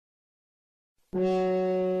My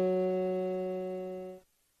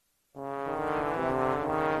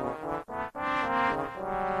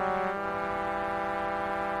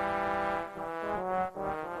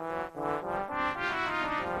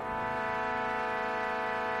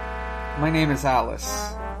name is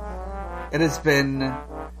Alice. It has been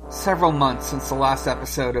several months since the last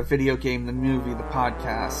episode of Video Game the Movie, the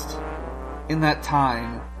podcast. In that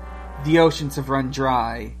time, the oceans have run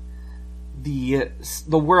dry. The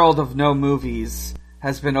world of no movies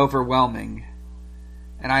has been overwhelming.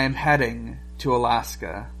 And I am heading to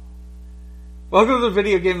Alaska. Welcome to the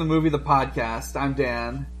Video Game the Movie, the podcast. I'm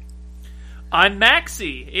Dan. I'm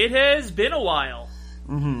Maxie. It has been a while.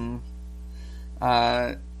 I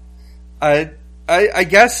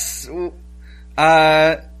guess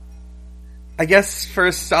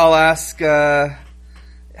first I'll ask,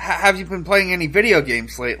 have you been playing any video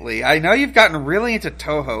games lately? I know you've gotten really into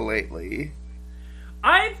Toho lately.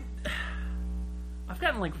 I've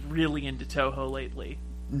gotten like really into Toho lately.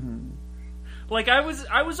 Like I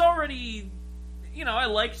was already, I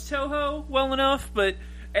liked Toho well enough, but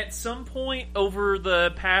at some point over the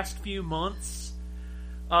past few months,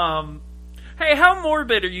 hey, how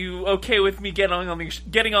morbid are you okay with me getting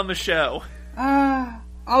on the show?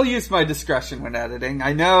 I'll use my discretion when editing.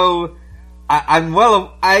 I know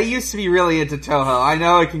I used to be really into Toho. I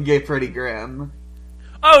know it can get pretty grim.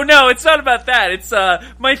 Oh no, it's not about that. It's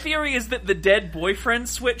my theory is that the dead boyfriend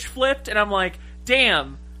switch flipped, and I'm like,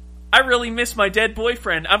 damn, I really miss my dead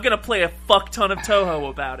boyfriend. I'm gonna play a fuck ton of Toho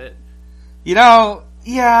about it. Yeah.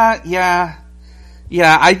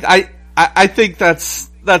 I think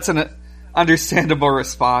that's an understandable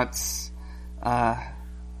response. But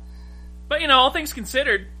all things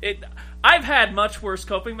considered, I've had much worse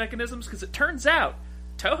coping mechanisms because it turns out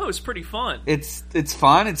Toho's pretty fun. It's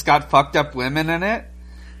fun. It's got fucked up women in it.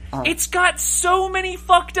 It's got so many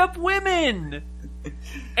fucked up women.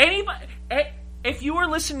 Anybody, if you are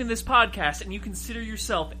listening to this podcast and you consider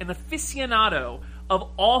yourself an aficionado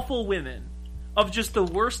of awful women, of just the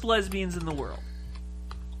worst lesbians in the world,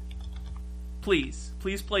 please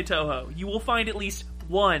play Toho. You will find at least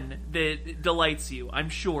one that delights you. I'm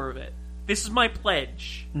sure of it. This is my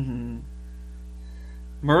pledge.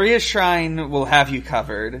 Maria Shrine will have you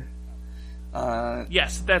covered.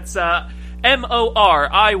 Yes, that's MORIYA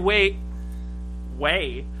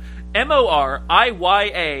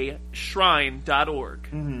shrine.org.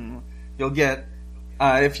 You'll get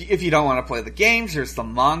if you don't want to play the games, there's the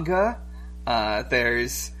manga.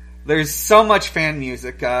 There's so much fan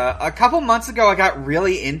music. A couple months ago, I got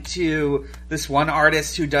really into this one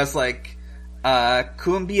artist who does like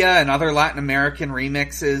cumbia and other Latin American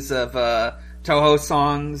remixes of Toho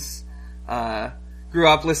songs. Grew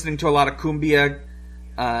up listening to a lot of cumbia,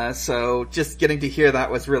 so just getting to hear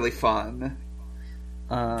that was really fun.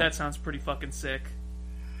 That sounds pretty fucking sick.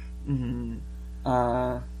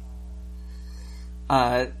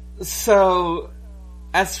 So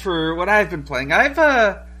as for what I've been playing,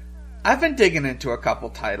 I've been digging into a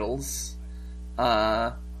couple titles.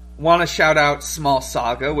 Want to shout out Small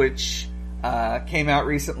Saga, which came out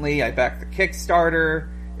recently. I backed the Kickstarter.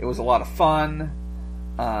 It was a lot of fun.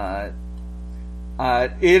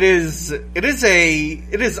 It is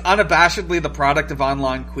unabashedly the product of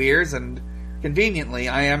online queers, and conveniently,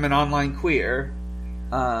 I am an online queer.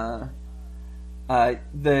 I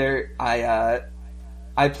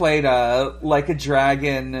played Like a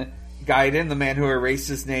Dragon Gaiden, the man who erased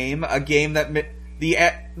his name, a game that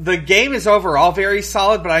the game is overall very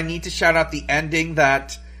solid, but I need to shout out the ending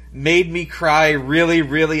that made me cry really,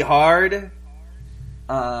 really hard.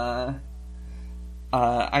 I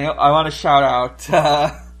want to shout out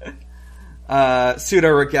Pseudo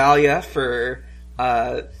Regalia for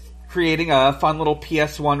creating a fun little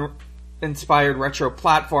PS1 inspired retro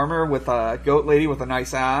platformer with a goat lady with a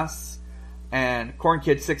nice ass, and Corn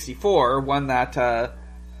Kid 64, one that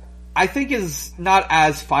I think is not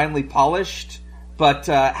as finely polished, but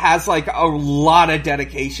has like a lot of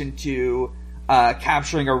dedication to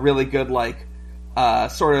capturing a really good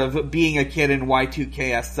sort of being a kid in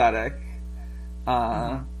Y2K aesthetic.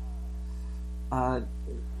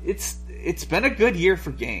 It's been a good year for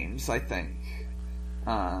games, I think.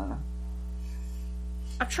 I'm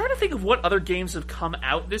trying to think of what other games have come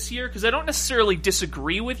out this year, because I don't necessarily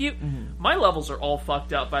disagree with you. My levels are all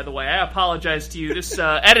fucked up, by the way. I apologize to you. This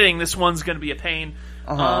editing this one's going to be a pain.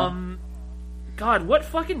 God, what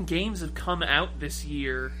fucking games have come out this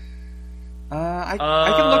year? I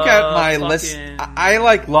can look at my list. I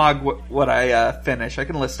log what I finish. I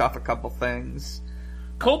can list off a couple things.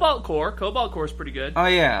 Cobalt Core. Cobalt Core is pretty good. Oh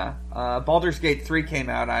yeah. Baldur's Gate 3 came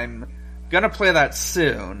out. I'm gonna play that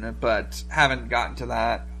soon, but haven't gotten to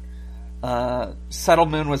that. Subtle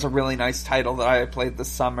Moon was a really nice title that I played this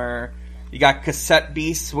summer. You got Cassette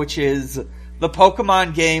Beasts, which is the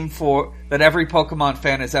Pokemon game that every Pokemon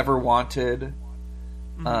fan has ever wanted.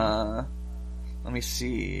 Let me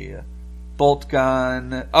see. Bolt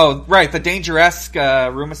Gun. Oh, right, the Dangeresque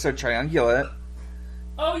Rumisode Triungulate.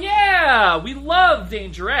 Oh yeah, we love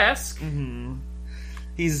Dangeresque.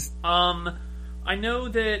 He's I know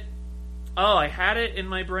that. Oh, I had it in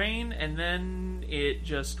my brain, and then it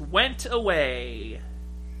just went away.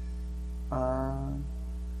 What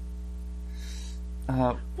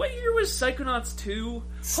year was Psychonauts 2?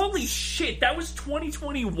 Holy shit, that was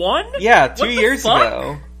 2021? Yeah, 2 years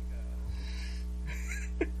ago.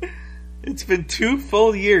 It's been 2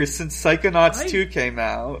 full years since Psychonauts 2 came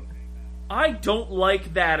out. I don't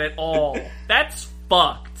like that at all. That's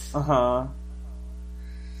fucked.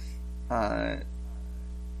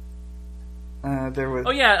 There was...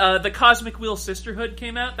 Oh yeah, the Cosmic Wheel Sisterhood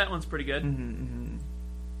came out. That one's pretty good.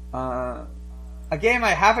 A game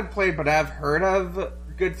I haven't played but I've heard of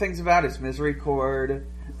good things about is Misericord.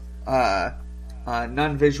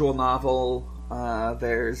 Non-visual novel.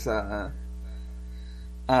 There's...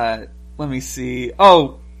 let me see.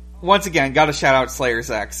 Oh, once again, gotta shout out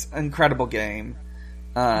Slayer's X. Incredible game.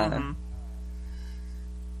 Want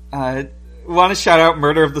to shout out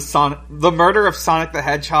the Murder of Sonic the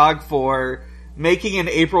Hedgehog for making an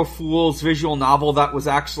April Fool's visual novel that was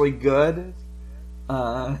actually good.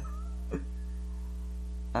 Venba.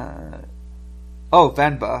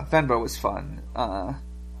 Venba was fun.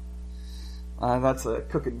 That's a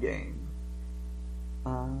cooking game.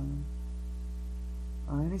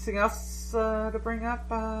 Anything else to bring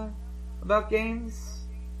up about games?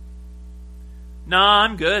 Nah,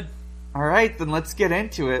 I'm good. Alright, then let's get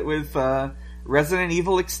into it with Resident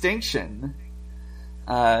Evil Extinction.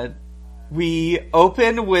 We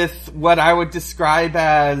open with what I would describe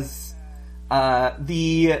as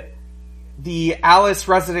the Alice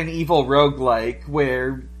Resident Evil roguelike,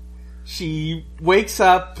 where she wakes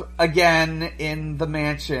up again in the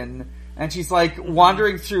mansion, and she's like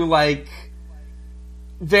wandering through like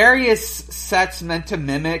various sets meant to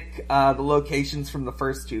mimic the locations from the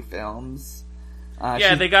first 2 films.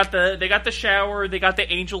 They got the shower, they got the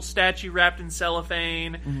angel statue wrapped in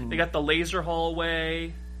cellophane, they got the laser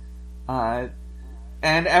hallway. And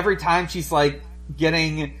every time she's like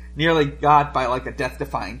getting nearly got by like a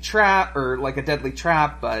death-defying trap or like a deadly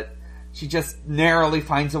trap, but she just narrowly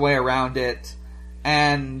finds a way around it.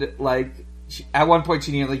 And like at one point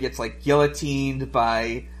she nearly gets like guillotined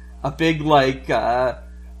by a big like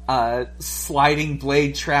sliding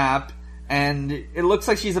blade trap, and it looks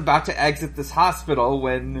like she's about to exit this hospital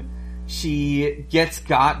when she gets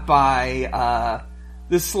got by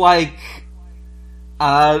this like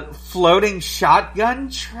floating shotgun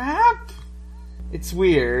trap. It's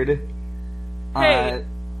weird. Hey,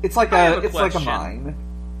 it's like a mine.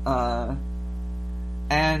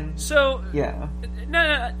 And so yeah.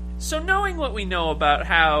 No. So knowing what we know about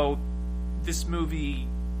how this movie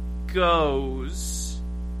goes,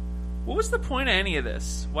 what was the point of any of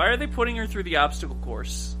this? Why are they putting her through the obstacle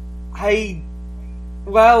course?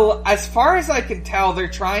 Well, as far as I can tell, they're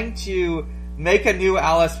trying to make a new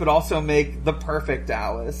Alice, but also make the perfect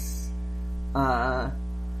Alice.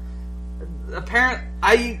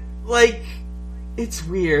 It's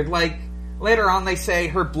weird. Like, later on they say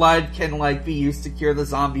her blood can, like, be used to cure the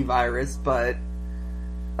zombie virus, but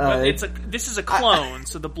this is a clone,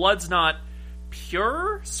 so the blood's not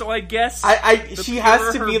pure, so I guess she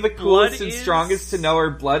has to be the coolest and strongest to know her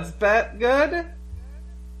blood's good?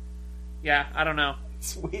 Yeah, I don't know.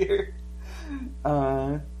 It's weird.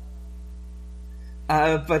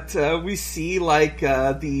 But we see, like,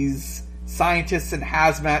 these scientists in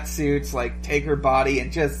hazmat suits, like, take her body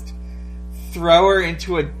and just throw her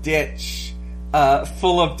into a ditch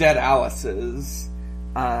full of dead Alices.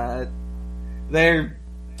 They're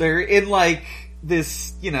in, like,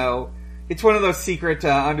 this, you know, it's one of those secret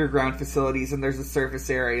underground facilities, and there's a surface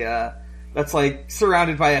area that's, like,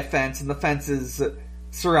 surrounded by a fence, and the fence is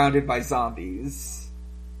surrounded by zombies.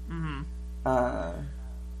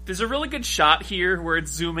 There's a really good shot here where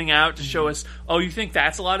it's zooming out to show us, oh, you think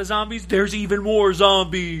that's a lot of zombies? There's even more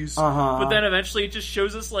zombies! But then eventually it just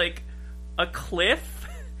shows us, like, a cliff,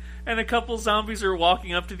 and a couple zombies are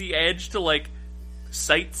walking up to the edge to, like,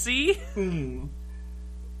 sightsee.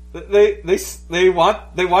 They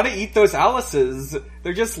want to eat those Alices.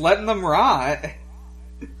 They're just letting them rot.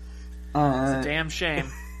 It's a damn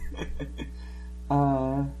shame.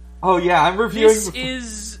 Oh yeah, I'm reviewing.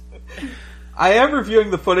 I am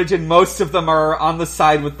reviewing the footage, and most of them are on the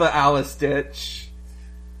side with the Alice ditch.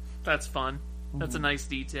 That's fun. That's a nice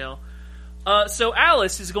detail. So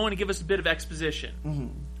Alice is going to give us a bit of exposition.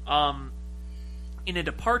 In a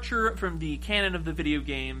departure from the canon of the video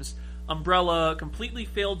games, Umbrella completely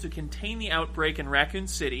failed to contain the outbreak in Raccoon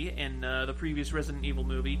City in the previous Resident Evil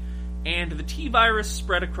movie, and the T-virus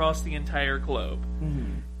spread across the entire globe.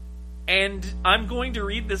 And I'm going to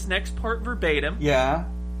read this next part verbatim. Yeah.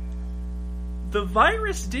 The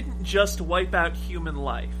virus didn't just wipe out human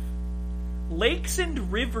life. Lakes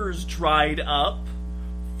and rivers dried up,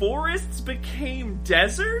 forests became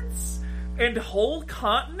deserts, and whole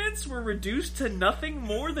continents were reduced to nothing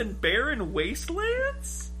more than barren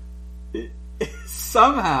wastelands?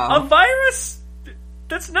 Somehow. A virus?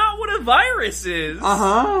 That's not what a virus is.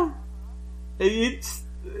 It's...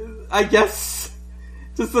 I guess...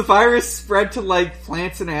 Does the virus spread to, like,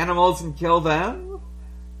 plants and animals and kill them?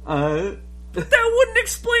 But that wouldn't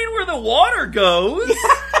explain where the water goes.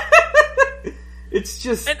 It's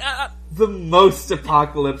just the most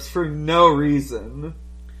apocalypse for no reason.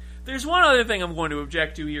 There's one other thing I'm going to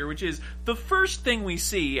object to here, which is the first thing we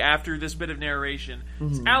see after this bit of narration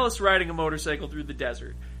is Alice riding a motorcycle through the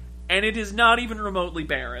desert. And it is not even remotely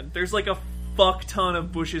barren. There's like a fuck ton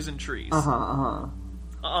of bushes and trees.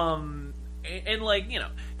 And like, you know,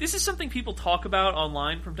 this is something people talk about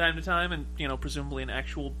online from time to time, and, you know, presumably in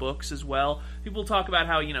actual books as well. People talk about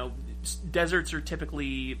how, you know, deserts are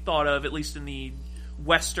typically thought of, at least in the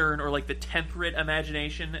Western or like the temperate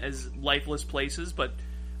imagination, as lifeless places, but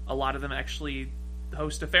a lot of them actually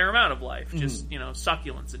host a fair amount of life, just, you know,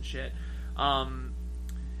 succulents and shit.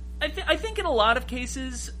 I think in a lot of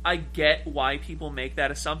cases, I get why people make that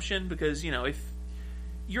assumption, because, you know, if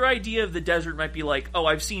your idea of the desert might be like, oh,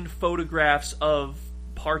 I've seen photographs of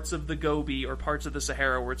parts of the Gobi or parts of the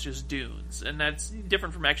Sahara where it's just dunes, and that's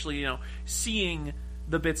different from actually, you know, seeing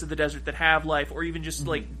the bits of the desert that have life, or even just,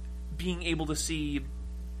 like, being able to see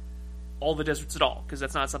all the deserts at all, because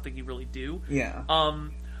that's not something you really do. Yeah.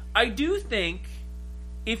 I do think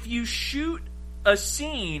if you shoot a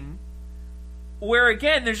scene where,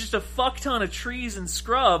 again, there's just a fuck ton of trees and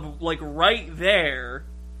scrub, like, right there,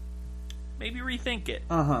 maybe rethink it.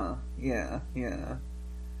 Yeah.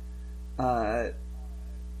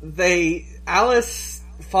 Alice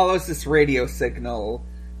follows this radio signal,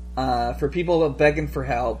 for people begging for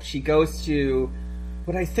help. She goes to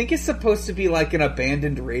what I think is supposed to be like an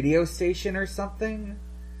abandoned radio station or something.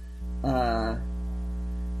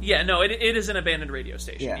 Yeah, no, it is an abandoned radio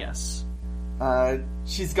station, yes.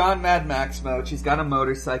 She's gone Mad Max mode. She's got a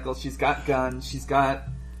motorcycle. She's got guns. She's got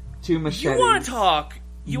 2 machetes. You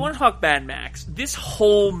want to talk Mad Max? This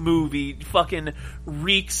whole movie fucking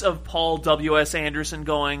reeks of Paul W.S. Anderson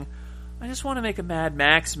going, I just want to make a Mad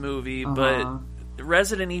Max movie, but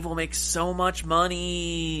Resident Evil makes so much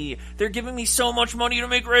money. They're giving me so much money to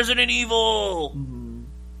make Resident Evil.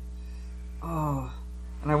 Oh,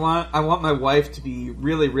 and I want my wife to be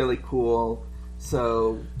really, really cool.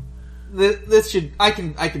 So I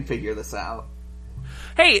can figure this out.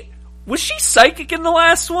 Hey, was she psychic in the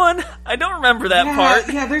last one? I don't remember that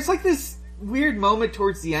part. Yeah, there's like this weird moment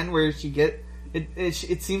towards the end where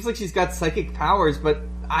it seems like she's got psychic powers, but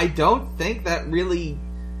I don't think that really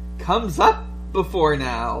comes up before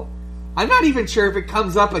now. I'm not even sure if it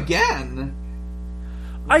comes up again.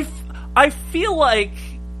 I feel like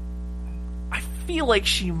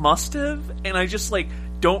she must have, and I just like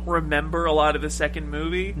don't remember a lot of the second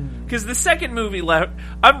movie, because the second movie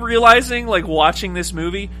I'm realizing, like, watching this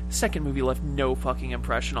movie, the second movie left no fucking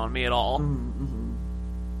impression on me at all.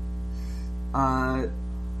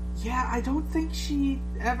 Yeah, I don't think she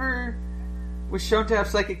ever was shown to have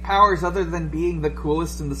psychic powers other than being the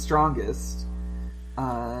coolest and the strongest.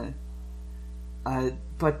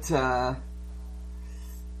 But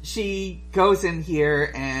she goes in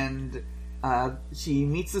here and she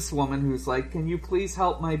meets this woman who's like, can you please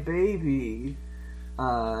help my baby?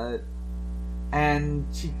 And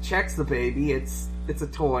she checks the baby. It's a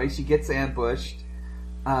toy. She gets ambushed.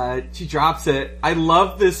 She drops it. I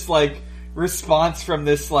love this, like, response from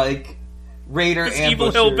this, like, raider this ambusher.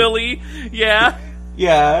 Evil hillbilly. Yeah.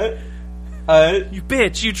 Yeah. You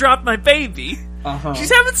bitch, you dropped my baby.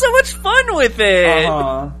 She's having so much fun with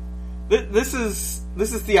it. This is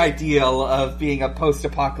the ideal of being a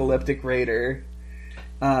post-apocalyptic raider.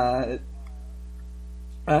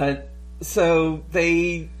 So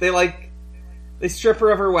they strip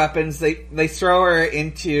her of her weapons. They throw her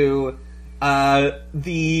into a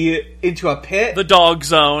pit, the dog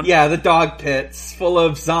zone. Yeah, the dog pits full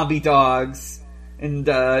of zombie dogs, and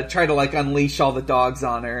try to, like, unleash all the dogs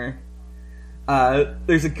on her.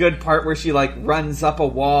 There's a good part where she, like, runs up a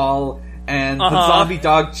wall, and the zombie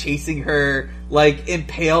dog chasing her, like,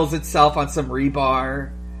 impales itself on some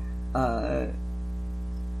rebar.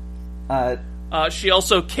 She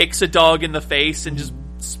also kicks a dog in the face and just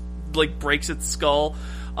like breaks its skull.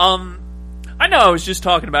 I know I was just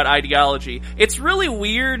talking about ideology. It's really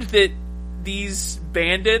weird that these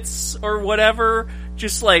bandits or whatever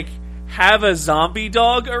just like have a zombie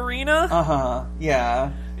dog arena.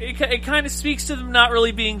 Yeah. It kind of speaks to them not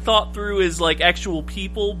really being thought through as like actual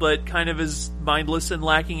people, but kind of as mindless and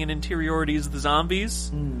lacking in interiority as the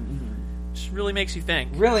zombies. Mm-hmm. Just really makes you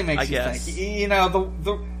think. Really makes you think. You know,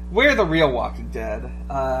 we're the real Walking Dead.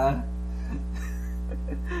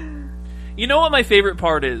 You know what my favorite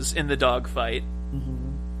part is in the dog fight?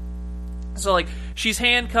 Mm-hmm. So, like, she's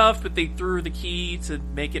handcuffed, but they threw her the key to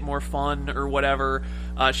make it more fun or whatever.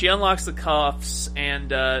 She unlocks the cuffs,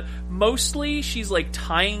 and mostly she's, like,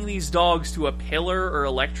 tying these dogs to a pillar or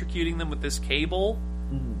electrocuting them with this cable.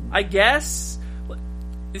 Mm-hmm. I guess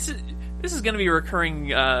this is going to be a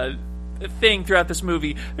recurring thing throughout this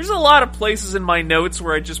movie. There's a lot of places in my notes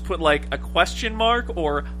where I just put, like, a question mark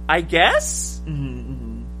or I guess? Mm-hmm.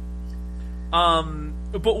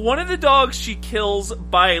 But one of the dogs she kills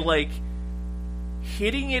by, like,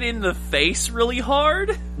 hitting it in the face really hard.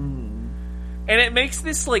 Mm. And it makes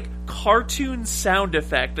this, like, cartoon sound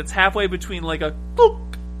effect that's halfway between, like, a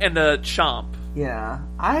boop and a chomp. Yeah.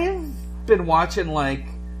 I've been watching, like,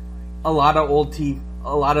 a lot of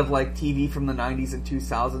TV from the 90s and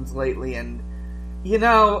 2000s lately, and, you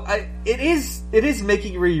know, it is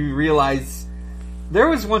making you realize there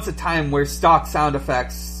was once a time where stock sound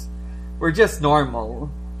effects were just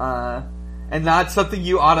normal, and not something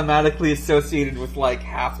you automatically associated with, like,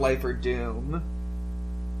 Half-Life or Doom.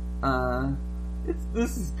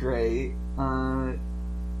 This is great.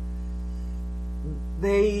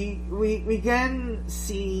 We again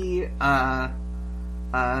see, out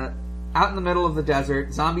in the middle of the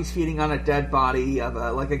desert, zombies feeding on a dead body of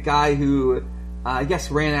a guy who, I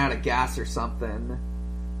guess ran out of gas or something.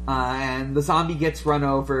 And the zombie gets run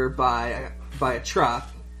over by a truck.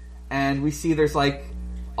 And we see there's, like,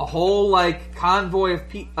 a whole, like, convoy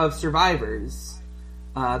of survivors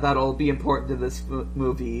that'll be important to this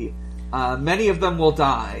movie. Many of them will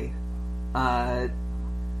die.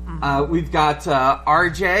 We've got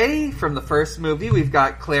RJ from the first movie. We've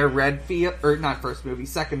got Claire Redfield, or not first movie,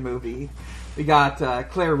 second movie. We got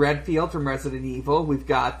Claire Redfield from Resident Evil. We've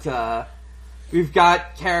got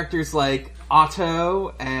characters like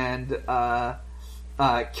Otto and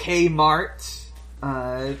Kmart.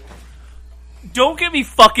 Don't get me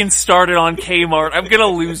fucking started on Kmart. I'm gonna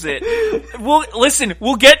lose it. We'll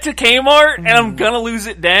get to Kmart, and I'm gonna lose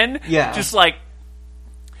it then. Yeah. Just like...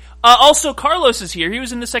 also, Carlos is here. He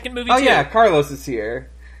was in the second movie, too. Oh, yeah, Carlos is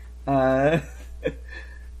here. Yeah,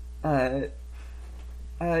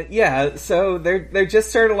 so they're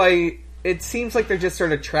just sort of like... It seems like they're just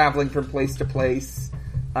sort of traveling from place to place,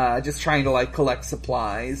 just trying to, like, collect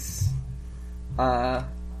supplies.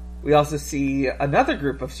 We also see another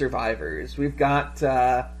group of survivors. We've got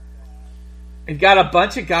a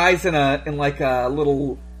bunch of guys in like a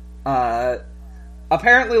little,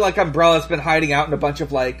 apparently, like, Umbrella's been hiding out in a bunch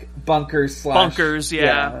of, like, bunkers,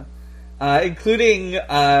 yeah. Including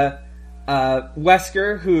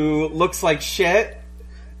Wesker, who looks like shit.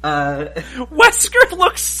 Wesker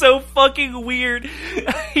looks so fucking weird.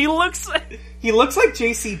 He looks like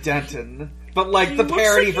J.C. Denton. But, like, the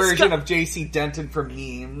parody version of J.C. Denton from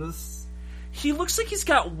memes. He looks like he's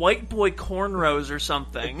got white boy cornrows or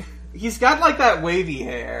something. He's got, like, that wavy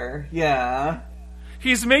hair. Yeah.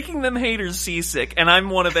 He's making them haters seasick, and I'm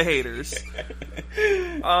one of the haters.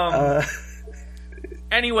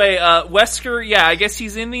 Anyway, Wesker, yeah, I guess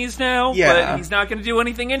he's in these now, but he's not going to do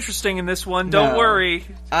anything interesting in this one. Don't worry.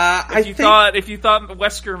 If you thought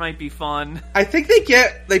Wesker might be fun, I think they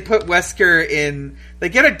put Wesker in. They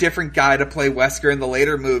get a different guy to play Wesker in the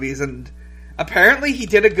later movies, and apparently he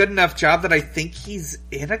did a good enough job that I think he's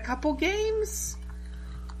in a couple games.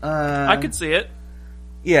 I could see it.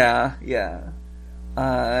 Yeah.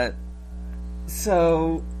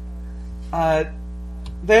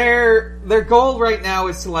 Their goal right now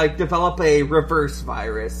is to, like, develop a reverse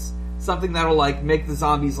virus. Something that'll, like, make the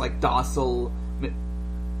zombies, like, docile.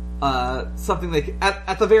 Something they can,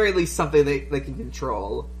 at the very least, something they can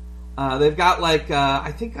control. They've got, like,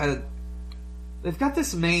 they've got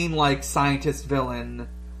this main, like, scientist villain.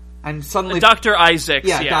 And suddenly... Dr. Isaacs,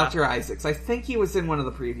 yeah. Dr. Isaacs. I think he was in one of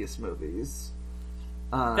the previous movies.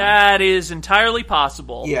 That is entirely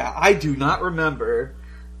possible. Yeah, I do not remember.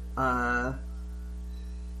 So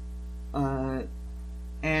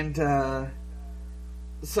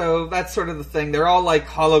that's sort of the thing. They're all, like,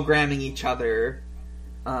 hologramming each other.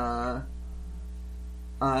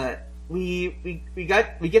 We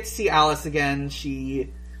get to see Alice again. She,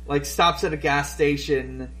 like, stops at a gas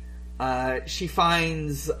station, she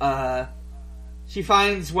finds a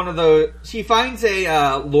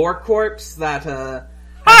lore corpse that has a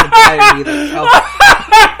diary that tells.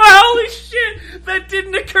 Holy shit! That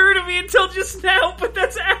didn't occur to me until just now, but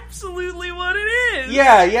that's absolutely what it is.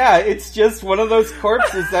 Yeah, it's just one of those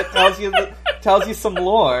corpses that tells you some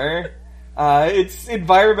lore. It's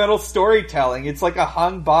environmental storytelling. It's like a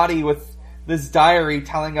hung body with this diary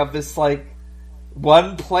telling of this like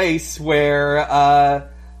one place where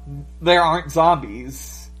there aren't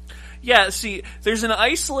zombies. Yeah, see, there's an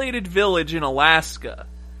isolated village in Alaska.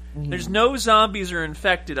 Mm-hmm. There's no zombies or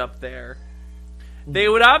infected up there. They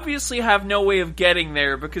would obviously have no way of getting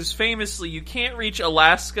there because famously you can't reach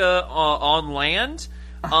Alaska on land,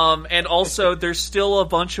 and also there's still a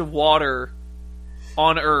bunch of water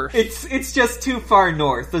on Earth. It's just too far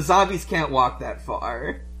north. The zombies can't walk that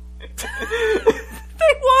far.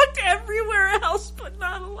 They walked everywhere else, but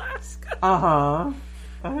not Alaska.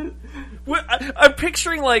 I'm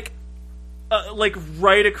picturing like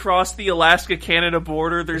right across the Alaska-Canada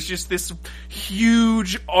border, there's just this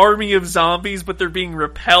huge army of zombies, but they're being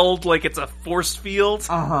repelled like it's a force field.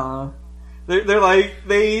 They're like,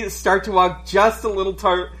 they start to walk just a little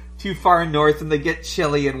too far north, and they get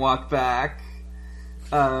chilly and walk back.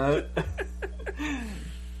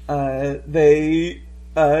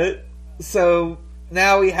 So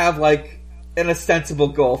now we have like an ostensible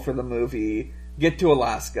goal for the movie. Get to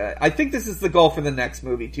Alaska. I think this is the goal for the next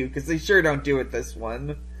movie too, because they sure don't do it this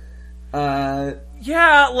one.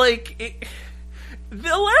 Yeah, like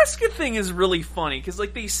the Alaska thing is really funny because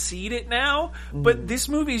like they seed it now, but this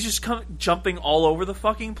movie is just jumping all over the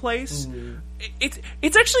fucking place.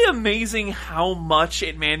 It's actually amazing how much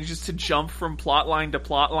it manages to jump from plot line to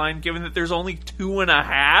plot line, given that there's only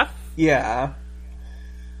 2.5. Yeah.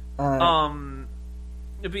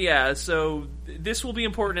 But yeah, so this will be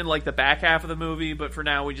important in like the back half of the movie, but for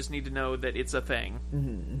now we just need to know that it's a thing.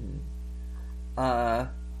 The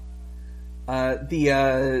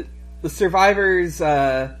survivors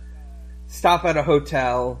stop at a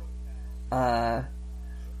hotel. LJ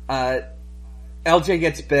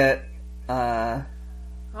gets bit.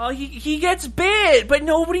 He gets bit, but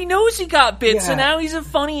nobody knows he got bit, so now he's a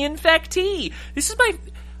funny infectee. This is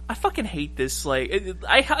I fucking hate this, like,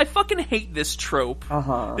 I fucking hate this trope.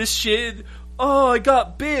 This shit, I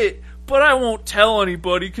got bit, but I won't tell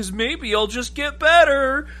anybody, because maybe I'll just get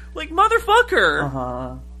better. Like,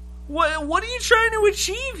 motherfucker. What are you trying to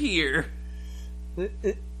achieve here?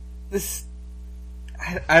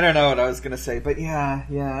 I don't know what I was gonna say, but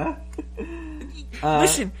yeah.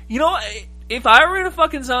 Listen, you know, if I were in a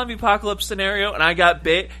fucking zombie apocalypse scenario and I got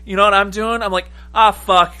bit, you know what I'm doing? I'm like,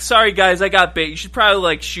 fuck, sorry guys, I got bit. You should probably,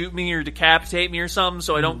 like, shoot me or decapitate me or something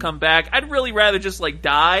so I don't come back. I'd really rather just, like,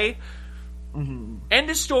 die. End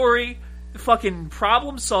of story. Fucking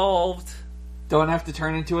problem solved. Don't have to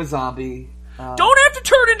turn into a zombie. Don't have to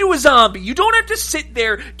turn into a zombie. You don't have to sit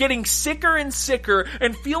there getting sicker and sicker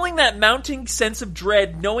and feeling that mounting sense of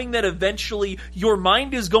dread, knowing that eventually your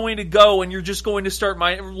mind is going to go and you're just going to start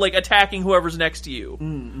attacking whoever's next to you.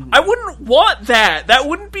 I wouldn't want that. That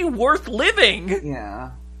wouldn't be worth living.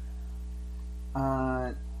 Yeah.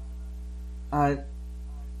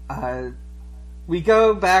 We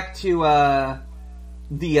go back to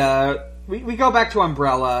we go back to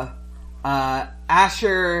Umbrella.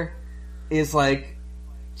 Asher is like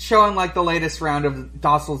showing like the latest round of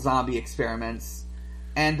docile zombie experiments,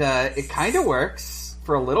 and it kind of works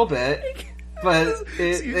for a little bit, but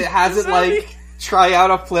it has it like try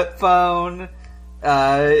out a flip phone.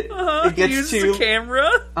 It gets to the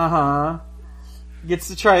camera. Gets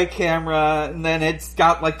to try a camera, and then it's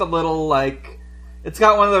got like the little like it's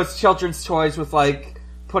got one of those children's toys with like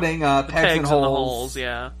putting pegs in holes.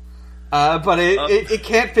 Yeah. But it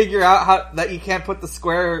can't figure out how that you can't put the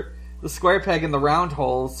square peg in the round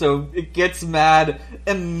hole, so it gets mad,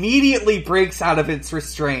 immediately breaks out of its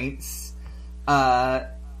restraints,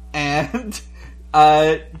 and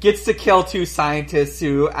gets to kill 2 scientists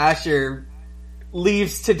who Asher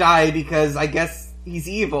leaves to die because I guess he's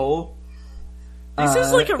evil. This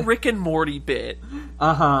is like a Rick and Morty bit.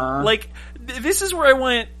 Like, this is where I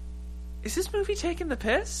went, is this movie taking the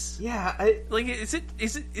piss? Yeah. Is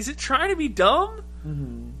it trying to be dumb?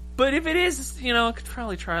 But if it is, you know, it could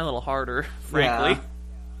probably try a little harder, frankly.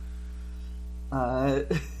 Yeah.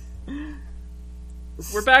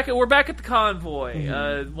 We're back at the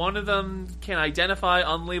convoy. One of them can identify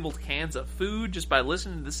unlabeled cans of food just by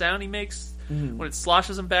listening to the sound he makes when it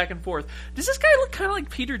sloshes them back and forth. Does this guy look kind of like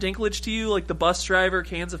Peter Dinklage to you, like the bus driver,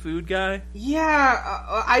 cans of food guy?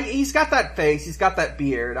 Yeah, he's got that face, he's got that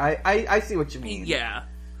beard. I see what you mean. Yeah.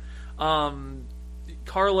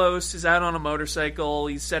 Carlos is out on a motorcycle.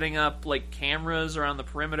 He's setting up, like, cameras around the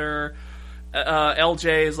perimeter.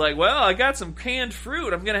 LJ is like, well, I got some canned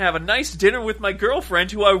fruit. I'm going to have a nice dinner with my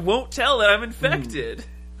girlfriend who I won't tell that I'm infected.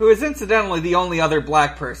 Who is incidentally the only other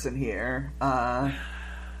black person here.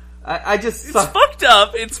 It's fucked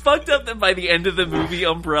up. It's fucked up that by the end of the movie,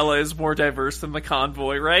 Umbrella is more diverse than the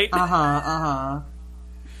convoy, right?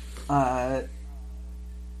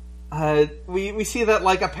 We see that,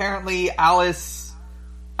 like, apparently Alice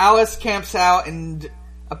camps out, and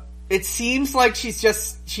it seems like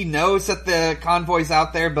she knows that the convoy's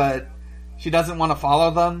out there, but she doesn't want to follow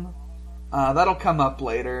them. That'll come up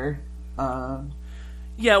later.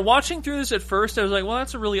 Yeah, watching through this at first, I was like, well,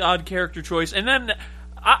 that's a really odd character choice, and then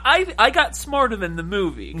I got smarter than the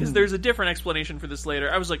movie, because there's a different explanation for this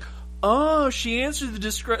later. I was like, oh, she answered the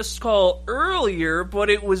distress call earlier, but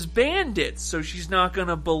it was bandits, so she's not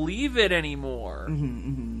gonna believe it anymore.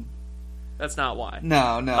 That's not why.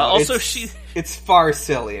 No. Also, it's far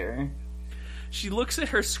sillier. She looks at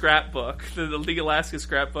her scrapbook, the Alaska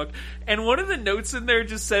scrapbook, and one of the notes in there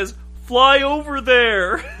just says, fly over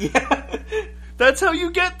there! Yeah. That's how you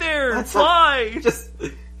get there! Fly!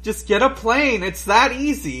 Just get a plane. It's that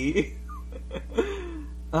easy.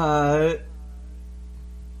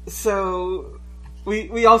 So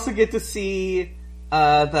we also get to see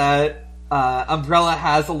that Umbrella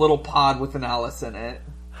has a little pod with an Alice in it.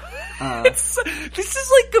 This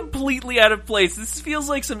is like completely out of place. This feels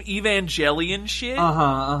like some Evangelion shit.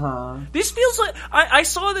 This feels like I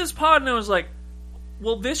saw this pod and I was like,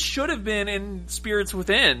 well, this should have been in Spirits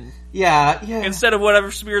Within. Yeah. Instead of whatever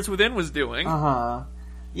Spirits Within was doing.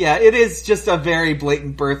 Yeah, it is just a very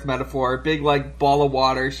blatant birth metaphor. Big, like, ball of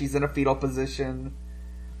water. She's in a fetal position.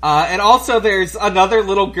 And also there's another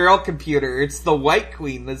little girl computer. It's the White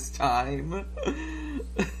Queen this time.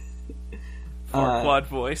 For quad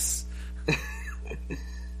voice.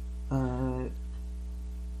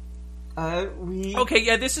 Okay,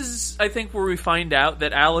 yeah, this is, I think, where we find out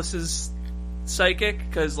that Alice is psychic,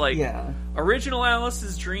 because, like, original Alice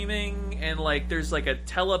is dreaming, and, like, there's, like, a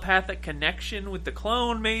telepathic connection with the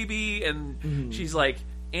clone, maybe, and she's, like,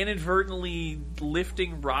 inadvertently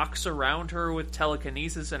lifting rocks around her with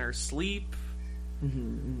telekinesis in her sleep.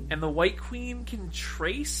 And the White Queen can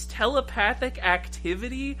trace telepathic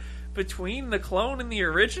activity between the clone and the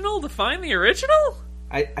original to find the original?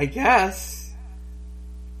 I guess.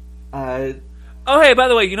 Oh, hey, by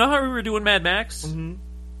the way, you know how we were doing Mad Max?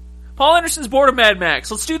 Paul Anderson's bored of Mad Max.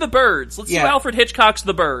 Let's do The Birds. Let's do Alfred Hitchcock's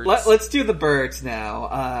The Birds. Let's do The Birds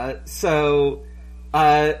now.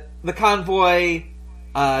 The convoy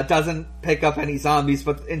doesn't pick up any zombies,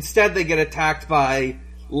 but instead they get attacked by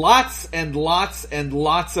lots and lots and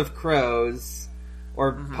lots of crows.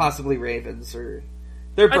 Or possibly ravens, or...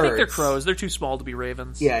 They're birds. I think they're crows. They're too small to be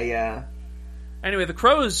ravens. Yeah. Anyway, the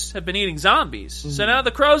crows have been eating zombies. So now the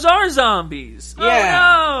crows are zombies.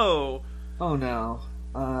 Yeah. Oh, no.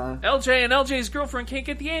 LJ and LJ's girlfriend can't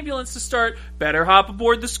get the ambulance to start. Better hop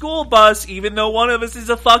aboard the school bus, even though one of us is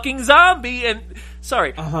a fucking zombie. And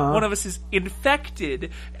one of us is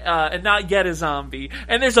infected, and not yet a zombie.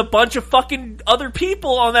 And there's a bunch of fucking other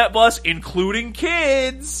people on that bus, including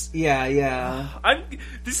kids. Yeah.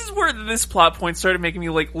 This is where this plot point started making me,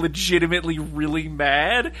 like, legitimately really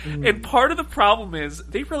mad. And part of the problem is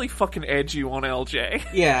they really fucking edge you on LJ.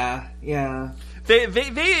 Yeah.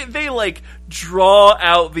 They like draw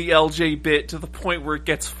out the LJ bit to the point where it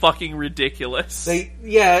gets fucking ridiculous.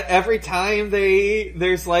 Every time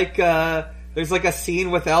there's like a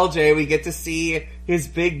scene with LJ, we get to see his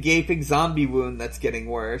big gaping zombie wound that's getting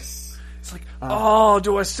worse. It's like,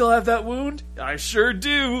 do I still have that wound? I sure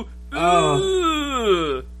do.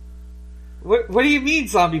 Oh. What do you mean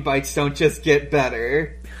zombie bites don't just get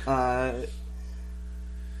better?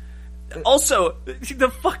 Also, the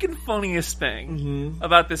fucking funniest thing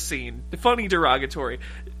about this scene, the funny derogatory,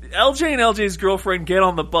 LJ and LJ's girlfriend get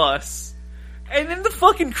on the bus, and then the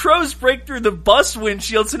fucking crows break through the bus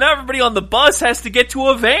windshield, so now everybody on the bus has to get to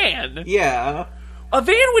a van. Yeah. A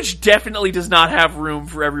van which definitely does not have room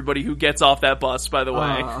for everybody who gets off that bus, by the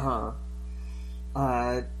way.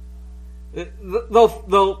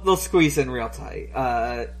 They'll squeeze in real tight.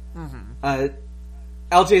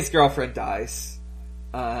 LJ's girlfriend dies.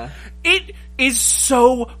 It is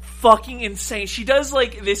so fucking insane. She does,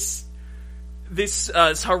 like, this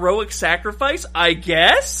heroic sacrifice, I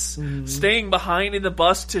guess, staying behind in the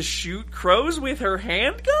bus to shoot crows with her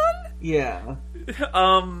handgun? Yeah.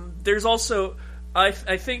 There's also, I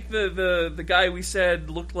think the guy we said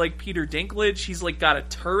looked like Peter Dinklage. He's, like, got a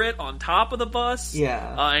turret on top of the bus.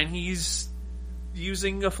 Yeah. And he's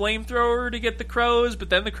using a flamethrower to get the crows, but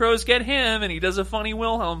then the crows get him, and he does a funny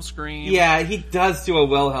Wilhelm scream. Yeah, he does do a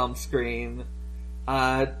Wilhelm scream.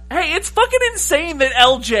 Hey, it's fucking insane that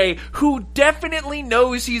LJ, who definitely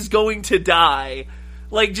knows he's going to die,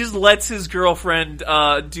 like, just lets his girlfriend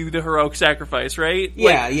do the heroic sacrifice, right?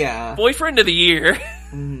 Yeah, like, yeah. Boyfriend of the year.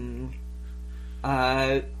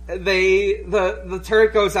 The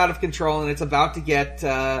turret goes out of control, and it's about to get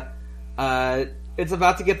the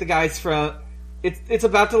guys from. It's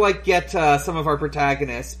about to like get some of our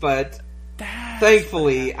protagonists, but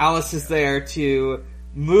thankfully Alice is there to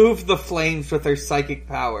move the flames with her psychic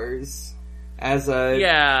powers.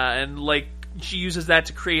 And like she uses that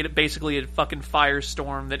to create basically a fucking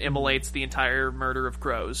firestorm that immolates the entire murder of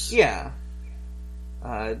crows. Yeah,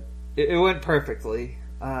 it went perfectly.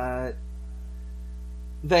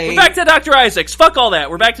 We're back to Dr. Isaacs. Fuck all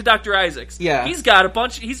that. We're back to Dr. Isaacs. Yeah. He's got a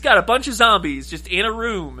bunch of zombies just in a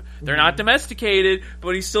room. They're not domesticated,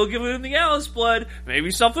 but he's still giving them the Alice blood.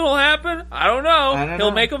 Maybe something will happen. I don't know.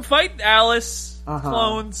 He'll make them fight Alice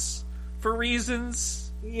clones for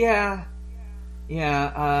reasons. Yeah.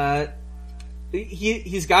 Yeah.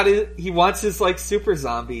 He wants his like super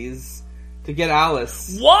zombies to get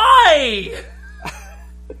Alice. Why?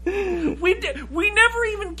 We never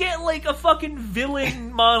even get like a fucking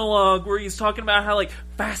villain monologue where he's talking about how like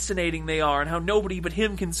fascinating they are and how nobody but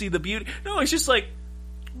him can see the beauty. No, it's just like,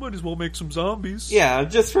 might as well make some zombies. Yeah,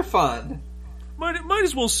 just for fun. Might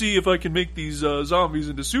as well see if I can make these zombies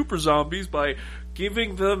into super zombies by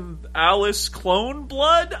giving them Alice clone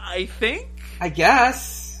blood, I think. I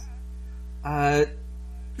guess.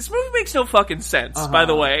 This movie makes no fucking sense, by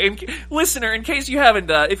the way. Listener, in case you haven't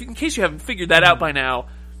figured that out by now,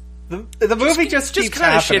 the movie just keeps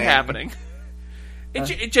kind of happening. shit happening.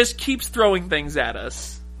 It just keeps throwing things at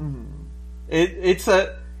us. It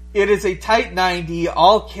is a tight 90,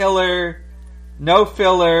 all killer, no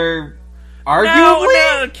filler.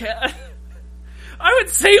 Arguably, no, I would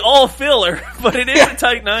say all filler, but it is a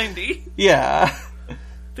tight 90. Yeah.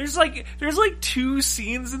 There's like two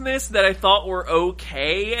scenes in this that I thought were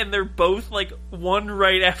okay, and they're both like one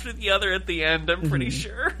right after the other at the end. I'm pretty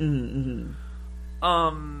sure.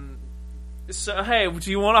 So hey,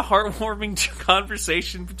 do you want a heartwarming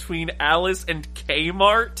conversation between Alice and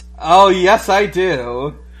Kmart? Oh yes, I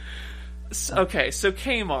do. Okay, so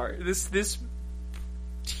Kmart, this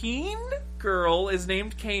teen girl is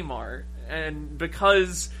named Kmart, and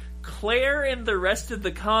because Claire and the rest of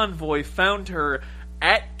the convoy found her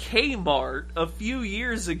at Kmart a few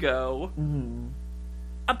years ago.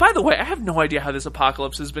 By the way, I have no idea how this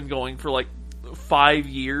apocalypse has been going for like 5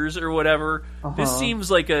 years or whatever. This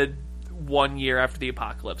seems like a 1 year after the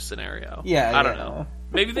apocalypse scenario. Yeah, I don't know.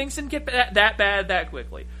 Maybe things didn't get that bad that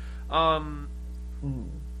quickly.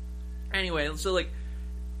 Anyway, so like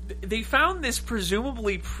they found this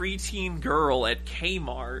presumably preteen girl at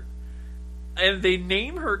Kmart, and they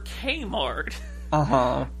name her Kmart.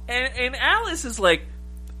 And Alice is like,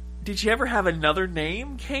 did you ever have another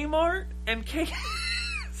name, Kmart? And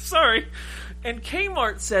sorry. And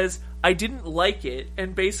Kmart says, I didn't like it,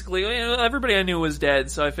 and basically, everybody I knew was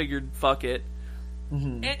dead, so I figured, fuck it.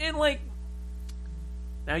 And like,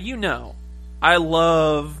 now you know, I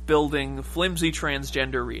love building flimsy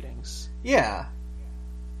transgender readings. Yeah.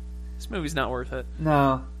 This movie's not worth it.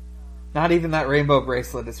 No. Not even that rainbow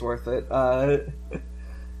bracelet is worth it.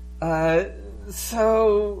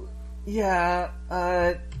 So, yeah,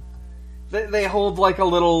 they hold like a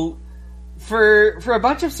little, for a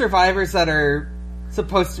bunch of survivors that are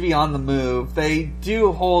supposed to be on the move, they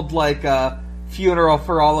do hold like a funeral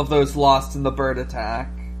for all of those lost in the bird attack.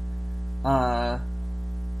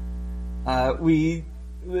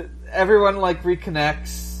 Everyone like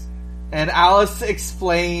reconnects, and Alice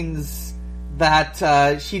explains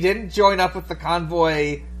that she didn't join up with the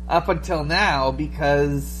convoy up until now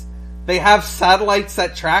because they have satellites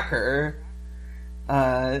that track her,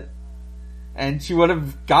 and she would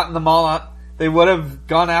have gotten them all out. They would have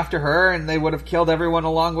gone after her, and they would have killed everyone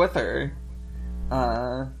along with her.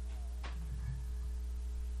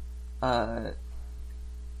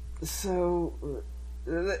 So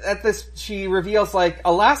at this, she reveals like,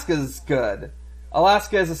 Alaska's good.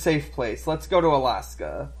 Alaska is a safe place. Let's go to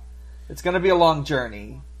Alaska. It's going to be a long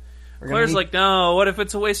journey. Claire's like, no, what if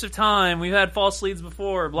it's a waste of time? We've had false leads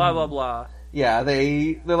before, blah, blah, blah. Yeah,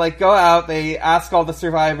 they like go out, they ask all the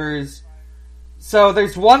survivors. So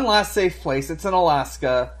there's one last safe place. It's in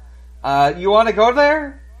Alaska. You want to go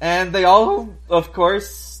there? And they all, of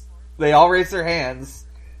course, they all raise their hands.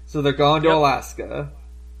 So they're going to Alaska.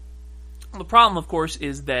 The problem, of course,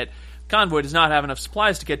 is that convoy does not have enough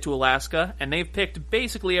supplies to get to Alaska, and they've picked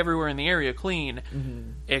basically everywhere in the area clean,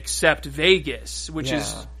 except Vegas, which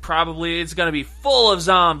is probably, it's going to be full of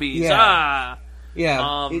zombies. Yeah.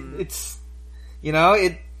 It's, you know,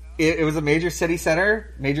 it was a major city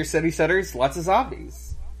center, lots of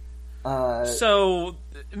zombies. So,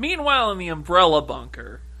 meanwhile in the Umbrella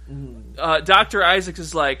bunker, Dr. Isaacs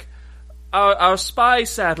is like, our spy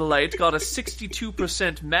satellite got a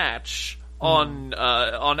 62% match on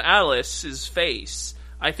Alice's face.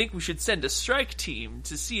 I think we should send a strike team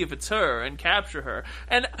to see if it's her and capture her.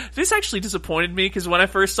 And this actually disappointed me, because when I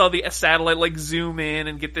first saw the satellite like zoom in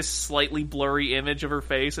and get this slightly blurry image of her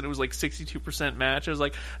face, and it was like 62% match, I was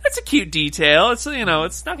like, that's a cute detail. It's, you know,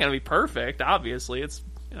 it's not going to be perfect, obviously. It's,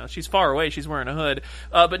 you know, she's far away, she's wearing a hood.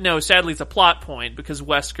 But no, sadly it's a plot point, because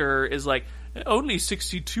Wesker is like, only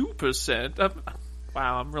 62%.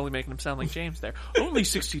 Wow, I'm really making him sound like James there. Only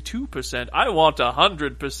 62%. I want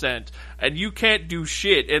 100%. And you can't do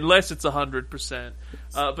shit unless it's 100%.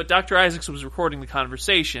 But Dr. Isaacs was recording the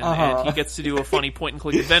conversation, and he gets to do a funny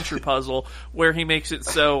point-and-click adventure puzzle where he makes it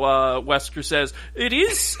so Wesker says, it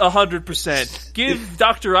is 100%. Give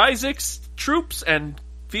Dr. Isaacs troops and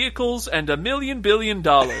vehicles and $1 million billion.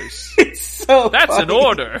 It's so That's funny. an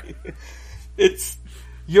order.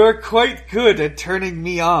 You're quite good at turning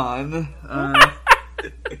me on.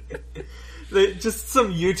 Just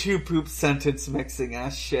some YouTube poop sentence mixing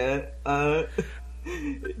ass shit.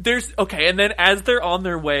 There's okay, and then as they're on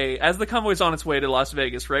their way, as the convoy's on its way to Las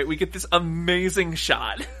Vegas, right, we get this amazing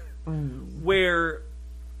shot where,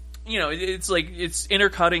 you know, it's like it's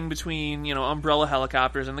intercutting between, you know, Umbrella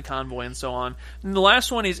helicopters and the convoy and so on. And the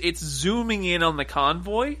last one is it's zooming in on the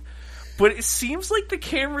convoy, but it seems like the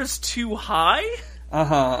camera's too high.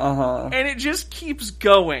 And it just keeps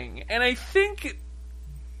going. And I think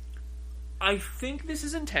this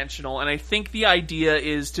is intentional, and I think the idea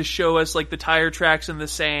is to show us, like, the tire tracks in the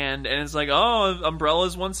sand, and it's like, oh,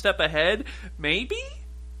 Umbrella's one step ahead? Maybe?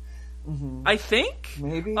 I think?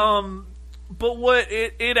 Maybe? But what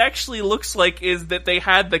it actually looks like is that they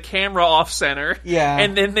had the camera off-center,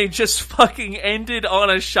 and then they just fucking ended on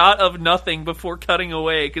a shot of nothing before cutting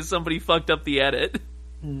away, because somebody fucked up the edit.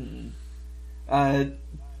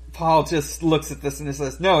 Paul just looks at this and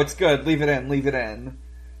says, no, it's good, leave it in.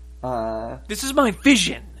 This is my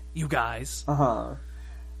vision, you guys.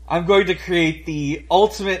 I'm going to create the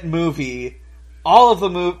ultimate movie.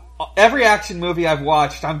 Every action movie I've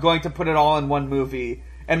watched, I'm going to put it all in one movie.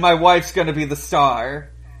 And my wife's going to be the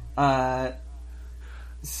star. No,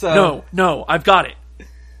 I've got it.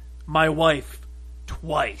 My wife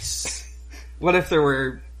twice. What if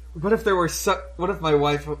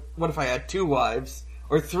I had 2 wives?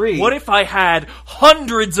 Or 3? What if I had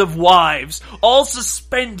hundreds of wives, all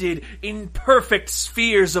suspended in perfect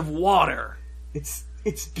spheres of water? It's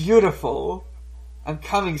beautiful. I'm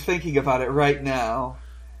thinking about it right now.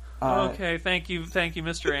 Okay, thank you,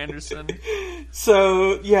 Mr. Anderson.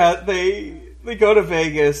 So yeah, they go to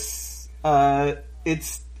Vegas.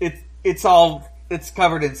 It's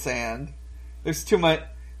covered in sand. There's too much.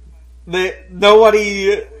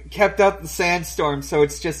 Nobody kept up the sandstorm, so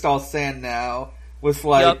it's just all sand now. With,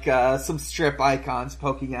 like, some strip icons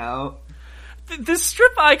poking out. The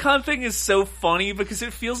strip icon thing is so funny because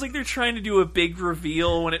it feels like they're trying to do a big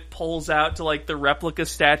reveal when it pulls out to, like, the replica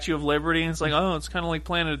Statue of Liberty, and it's like, oh, it's kind of like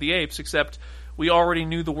Planet of the Apes, except we already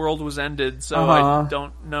knew the world was ended, so I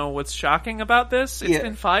don't know what's shocking about this. It's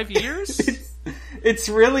been 5 years? It's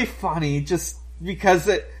really funny, just because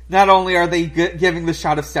not only are they giving the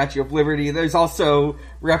shot of Statue of Liberty, there's also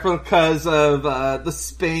replicas of the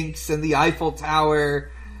Sphinx and the Eiffel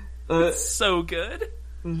Tower. It's so good.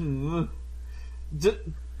 We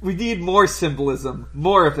need more symbolism,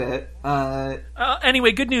 more of it.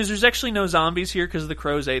 Anyway, good news. There's actually no zombies here because the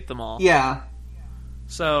crows ate them all. Yeah.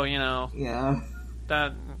 So, you know. Yeah.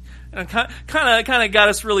 That kind of got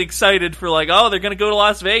us really excited for, like, oh, they're going to go to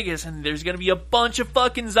Las Vegas and there's going to be a bunch of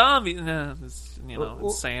fucking zombies.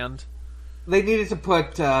 It's sand. They needed to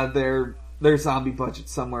put their zombie budget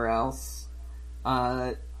somewhere else.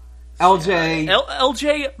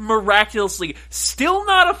 LJ miraculously still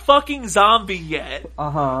not a fucking zombie yet.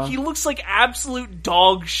 He looks like absolute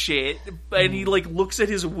dog shit, and he like looks at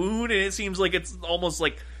his wound, and it seems like it's almost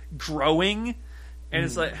like growing, and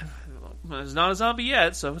it's like he's not a zombie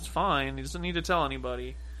yet, so it's fine. He doesn't need to tell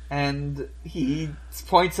anybody. And he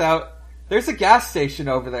points out, there's a gas station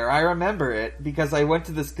over there. I remember it because I went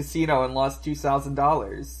to this casino and lost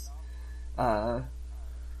 $2,000. I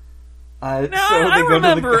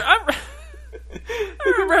remember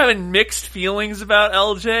having mixed feelings about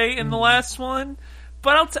LJ in the last one,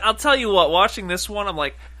 but I'll tell you what. Watching this one, I'm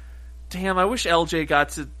like, damn, I wish LJ got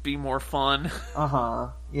to be more fun.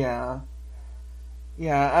 Yeah.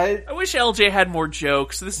 Yeah, I wish LJ had more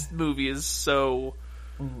jokes. This movie is so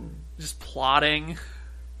just plotting.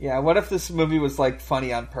 Yeah, what if this movie was, like,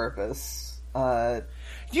 funny on purpose? You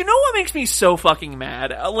know what makes me so fucking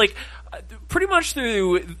mad? Like, pretty much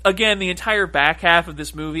through, again, the entire back half of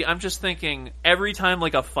this movie, I'm just thinking, every time,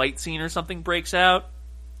 like, a fight scene or something breaks out,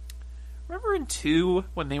 remember in 2,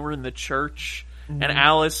 when they were in the church, and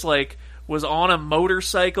Alice, like, was on a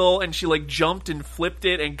motorcycle, and she, like, jumped and flipped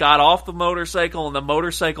it, and got off the motorcycle, and the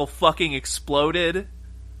motorcycle fucking exploded?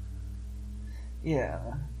 Yeah.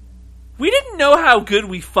 We didn't know how good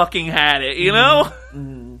we fucking had it, you know?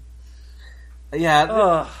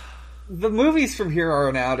 Yeah, the movies from here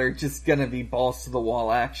on out are just gonna be balls to the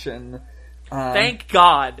wall action. Thank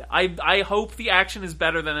God. I hope the action is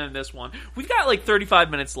better than in this one. We've got like 35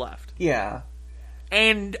 minutes left. Yeah.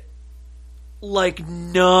 And like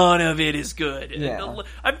none of it is good. Yeah.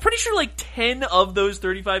 I'm pretty sure like 10 of those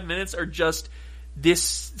 35 minutes are just this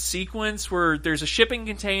sequence where there's a shipping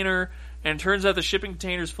container, and it turns out the shipping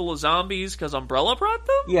container's full of zombies because Umbrella brought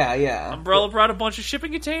them? Yeah. Umbrella brought a bunch of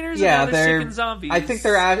shipping containers, yeah, and now they're sick and zombies. I think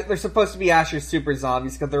they're supposed to be Asher's super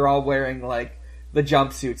zombies because they're all wearing, like, the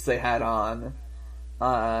jumpsuits they had on.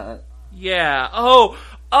 Yeah. Oh,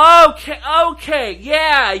 okay.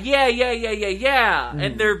 Yeah.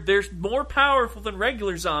 And they're more powerful than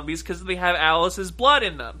regular zombies because they have Alice's blood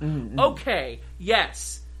in them. Okay.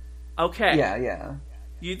 Yes. Okay. Yeah.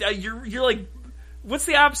 You're like, what's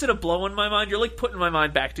the opposite of blowing my mind? You're like putting my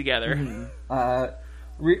mind back together.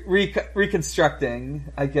 Reconstructing,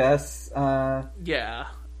 I guess. Yeah.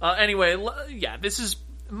 Anyway,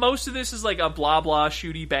 most of this is like a blah blah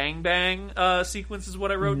shooty bang bang sequence is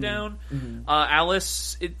what I wrote down.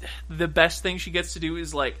 Alice, the best thing she gets to do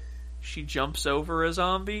is like she jumps over a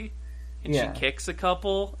zombie and she kicks a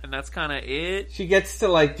couple, and that's kind of it. She gets to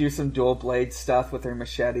like do some dual blade stuff with her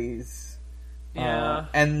machetes. Yeah.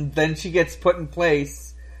 And then she gets put in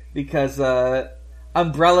place because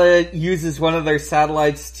Umbrella uses one of their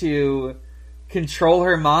satellites to control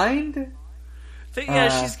her mind.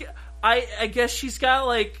 I guess she's got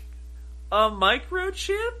like a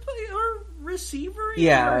microchip or receiver in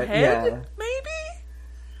her head, maybe?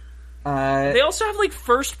 They also have like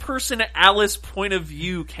first person Alice point of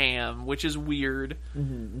view cam, which is weird.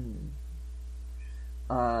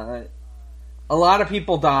 A lot of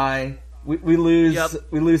people die. We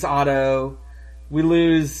lose Otto. We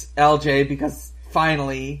lose LJ because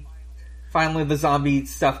finally the zombie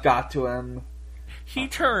stuff got to him. He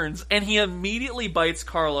turns and he immediately bites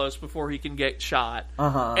Carlos before he can get shot.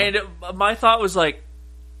 And my thought was like,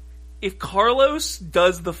 if Carlos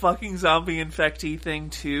does the fucking zombie infectee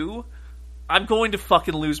thing too, I'm going to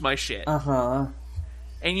fucking lose my shit. And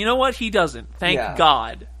you know what? He doesn't. Thank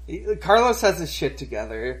God. Carlos has his shit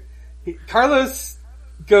together. Carlos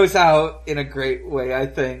goes out in a great way, I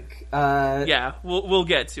think. Yeah, we'll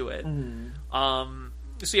get to it.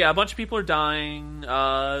 So yeah, a bunch of people are dying,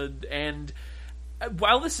 and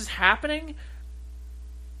while this is happening,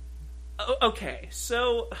 okay,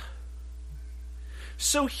 so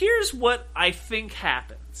here's what I think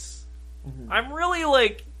happens. I'm really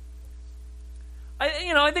like,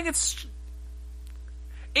 I think it's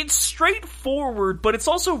straightforward, but it's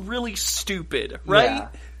also really stupid, right? Yeah.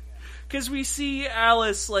 Because we see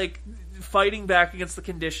Alice, like, fighting back against the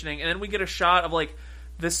conditioning, and then we get a shot of, like,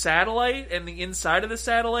 the satellite and the inside of the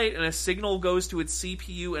satellite, and a signal goes to its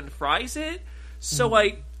CPU and fries it. So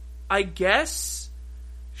I guess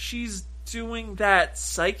she's doing that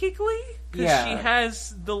psychically? Because she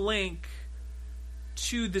has the link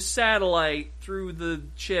to the satellite through the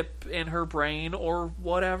chip in her brain or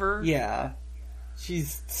whatever. Yeah.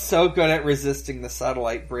 She's so good at resisting the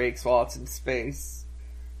satellite breaks while it's in space.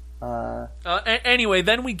 Anyway,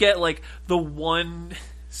 then we get like the one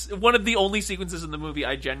of the only sequences in the movie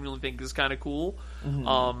I genuinely think is kind of cool.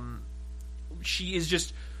 She's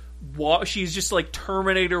just like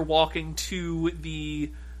Terminator walking to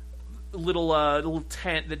the little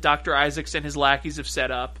tent that Dr. Isaacs and his lackeys have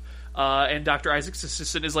set up, and Dr. Isaacs'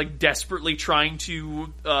 assistant is like desperately trying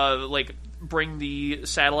to like bring the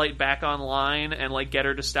satellite back online and like get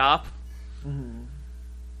her to stop.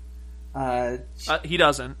 He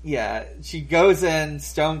doesn't. Yeah, she goes in,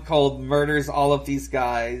 stone cold, murders all of these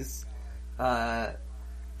guys,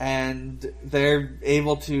 and they're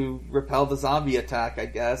able to repel the zombie attack, I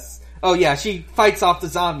guess. Oh yeah, she fights off the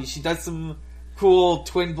zombies. She does some cool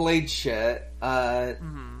twin blade shit. But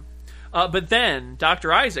then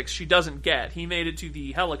Dr. Isaacs, she doesn't get. He made it to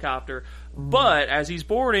the helicopter, but as he's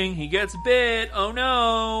boarding, he gets bit. Oh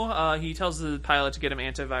no! He tells the pilot to get him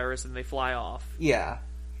antivirus, and they fly off. Yeah.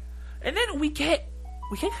 And then we get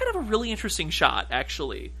kind of a really interesting shot,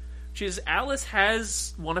 actually. Which is Alice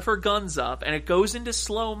has one of her guns up, and it goes into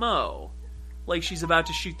slow-mo, like she's about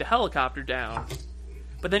to shoot the helicopter down.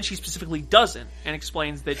 But then she specifically doesn't, and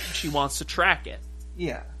explains that she wants to track it.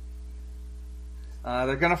 Yeah.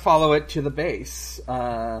 They're gonna follow it to the base.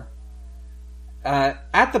 At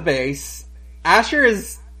the base, Asher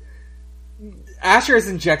has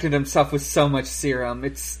injected himself with so much serum.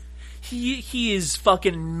 He is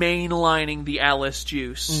fucking mainlining the Alice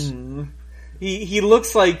juice. Mm. He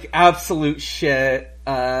looks like absolute shit.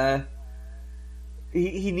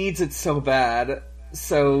 He needs it so bad.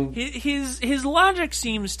 So his logic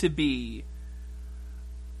seems to be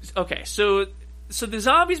okay. So the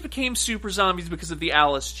zombies became super zombies because of the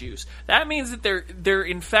Alice juice. That means that their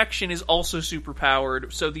infection is also super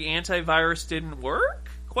powered. So the antivirus didn't work?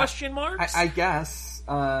 Question marks. I guess.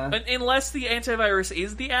 Unless the antivirus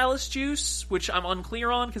is the Alice juice, which I'm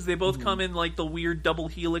unclear on because they both come in like the weird double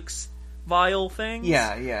helix vial things.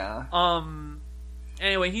 Yeah.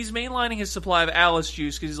 Anyway, he's mainlining his supply of Alice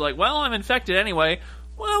juice because he's like, well, I'm infected anyway.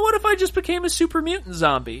 Well, what if I just became a super mutant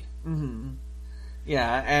zombie? Mm-hmm.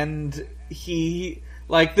 Yeah, and he,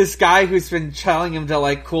 like, this guy who's been telling him to,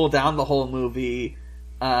 like, cool down the whole movie,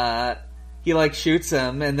 he, like, shoots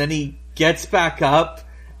him, and then he gets back up,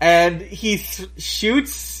 and he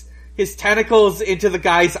shoots his tentacles into the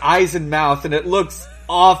guy's eyes and mouth, and it looks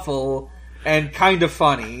awful and kind of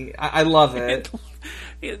funny. I love it.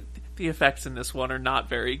 The effects in this one are not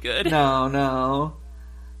very good. No.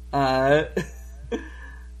 At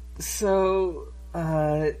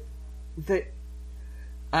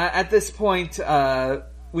this point,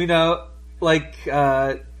 we know, like,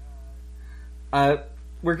 we're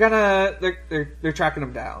gonna, they're tracking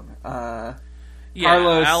him down.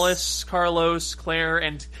 Alice, Carlos, Claire,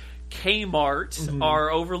 and Kmart are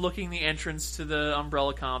overlooking the entrance to the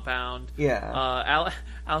Umbrella compound. Yeah.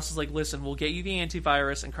 Alice is like, listen, we'll get you the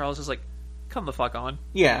antivirus, and Carlos is like, come the fuck on.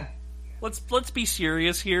 Yeah. Let's be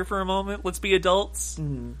serious here for a moment. Let's be adults.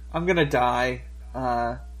 Mm-hmm. I'm gonna die.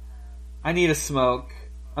 I need a smoke.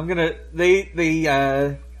 They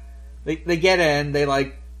get in, they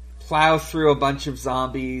like plow through a bunch of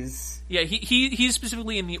zombies. Yeah, he's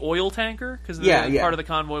specifically in the oil tanker, because part of the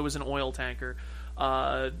convoy was an oil tanker.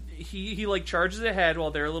 He like charges ahead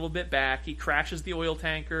while they're a little bit back. He crashes the oil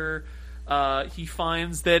tanker. He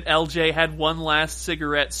finds that LJ had one last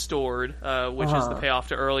cigarette stored, which is the payoff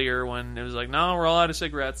to earlier when it was like, no, we're all out of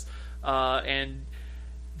cigarettes. And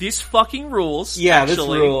this fucking rules. Yeah,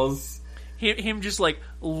 actually. this rules. Him just like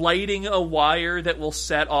lighting a wire that will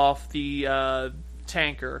set off the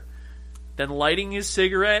tanker, then lighting his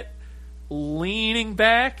cigarette, leaning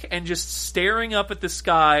back and just staring up at the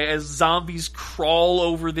sky as zombies crawl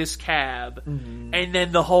over this cab, and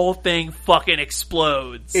then the whole thing fucking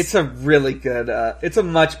explodes. It's a really good, it's a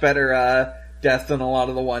much better death than a lot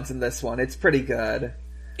of the ones in this one. It's pretty good.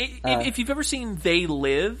 If you've ever seen They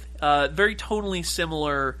Live, very tonally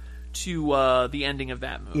similar to the ending of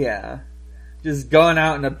that movie. Yeah. Just going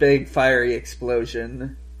out in a big fiery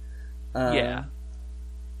explosion. Yeah.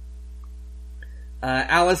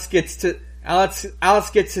 Alice gets in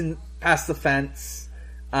past the fence,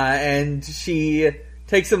 and she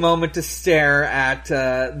takes a moment to stare at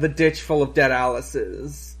the ditch full of dead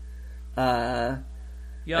Alices.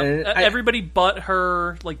 Everybody but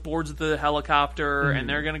her like boards the helicopter, and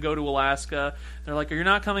they're gonna go to Alaska. They're like, "Are you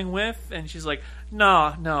not coming with?" And she's like,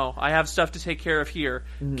 "No, I have stuff to take care of here.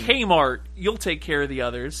 Kmart, you'll take care of the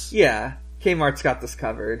others." Yeah, Kmart's got this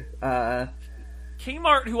covered.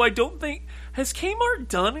 Kmart, who I don't think... Has Kmart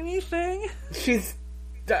done anything?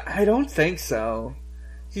 I don't think so.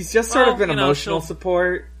 She's just sort of been emotional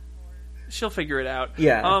support. She'll figure it out.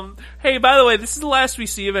 Yeah. Hey, by the way, this is the last we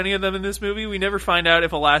see of any of them in this movie. We never find out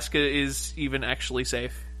if Alaska is even actually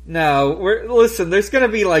safe. No, listen, there's gonna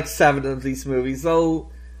be like 7 of these movies.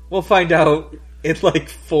 We'll find out in like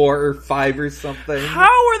 4 or 5 or something.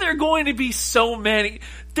 How are there going to be so many?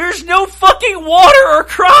 There's no fucking water or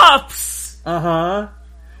crops! Uh-huh.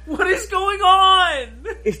 What is going on?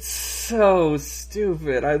 It's so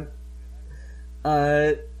stupid.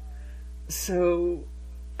 So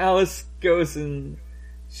Alice goes in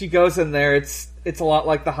there. It's a lot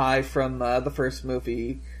like the Hive from the first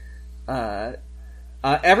movie.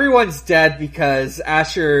 Everyone's dead because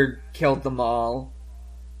Asher killed them all.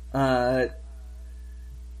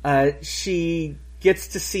 She gets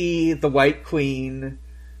to see the White Queen,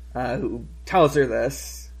 who tells her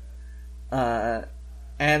this.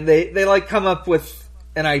 And they like come up with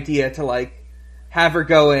an idea to like have her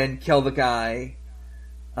go in, kill the guy.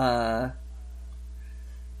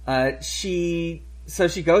 She so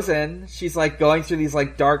she goes in. She's like going through these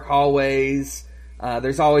like dark hallways.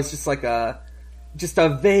 There's always just like a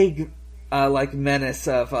vague like menace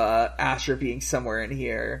of Asher being somewhere in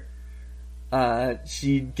here.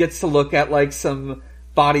 She gets to look at like some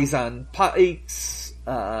bodies on pikes.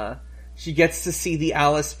 She gets to see the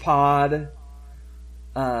Alice pod.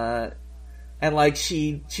 And like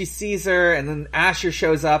she sees her, and then Asher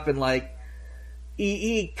shows up, and like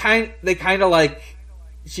they kind of like,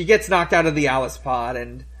 she gets knocked out of the Alice pod,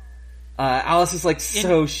 and Alice is like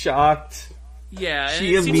so shocked. Yeah, and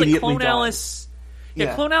she it seems like Clone dies. Alice.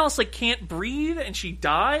 Yeah, Clone Alice like can't breathe, and she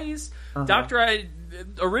dies.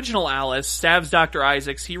 Original Alice stabs Dr.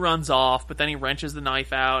 Isaacs. He runs off, but then he wrenches the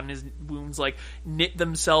knife out, and his wounds like knit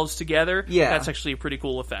themselves together. Yeah, that's actually a pretty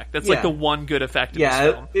cool effect. That's like the one good effect of this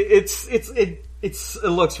film. It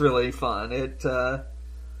looks really fun.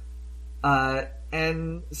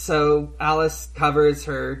 And so Alice covers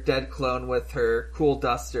her dead clone with her cool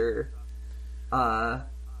duster,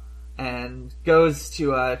 and goes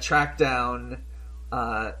to track down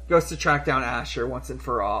Asher once and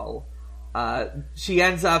for all. She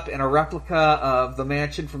ends up in a replica of the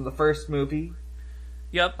mansion from the first movie.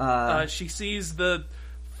 Yep. She sees the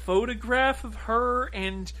photograph of her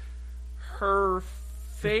and her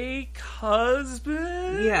fake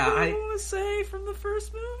husband. Yeah, I want to say from the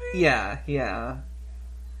first movie. Yeah.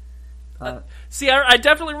 See, I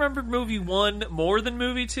definitely remember movie 1 more than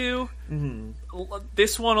movie 2. Mm-hmm.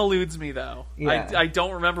 This one eludes me, though. Yeah. I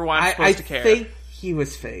don't remember why I'm supposed to care. I think he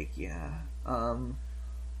was fake, yeah.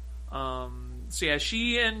 So yeah,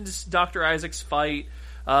 she and Dr. Isaacs fight.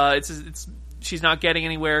 She's not getting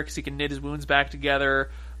anywhere because he can knit his wounds back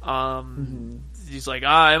together. She's like,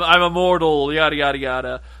 I'm immortal, yada yada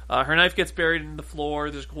yada. Her knife gets buried in the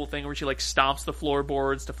floor. There's a cool thing where she like stomps the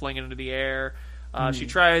floorboards to fling it into the air. She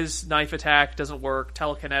tries knife attack, doesn't work.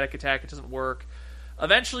 Telekinetic attack, it doesn't work.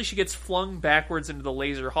 Eventually, she gets flung backwards into the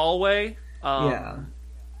laser hallway.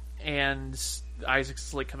 And Isaacs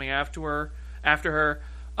is like coming after her.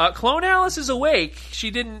 Clone Alice is awake. She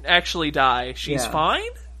didn't actually die. She's fine.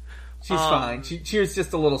 She's fine. She was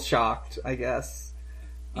just a little shocked, I guess.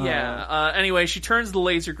 Yeah. Anyway, she turns the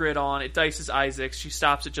laser grid on. It dices Isaacs. She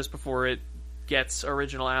stops it just before it gets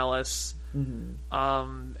original Alice.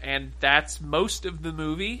 And that's most of the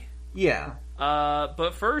movie. Yeah.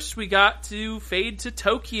 But first we got to fade to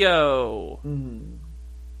Tokyo.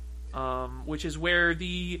 Which is where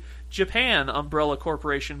the Japan Umbrella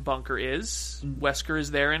Corporation bunker is. Wesker is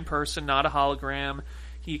there in person, not a hologram.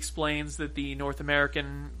 He explains that the North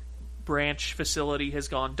American branch facility has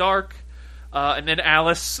gone dark. And then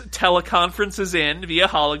Alice teleconferences in via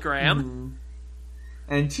hologram.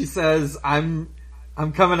 And she says, I'm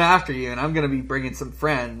coming after you, and I'm going to be bringing some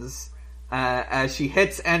friends. As she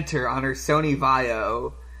hits enter on her Sony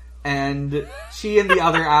Vaio, and she and the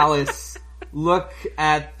other Alice look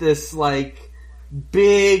at this, like,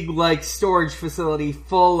 big, like, storage facility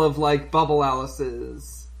full of, like, bubble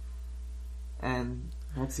Alices. And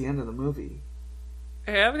that's the end of the movie.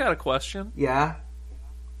 Hey, I've got a question. Yeah?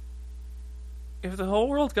 If the whole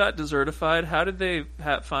world got desertified, how did they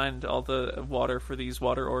find all the water for these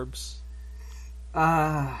water orbs?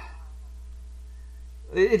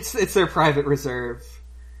 It's their private reserve.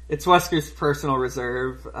 It's Wesker's personal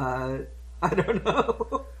reserve. I don't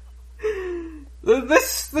know.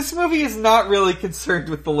 This movie is not really concerned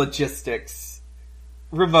with the logistics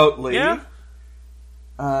remotely. Yeah.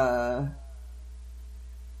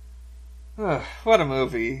 What a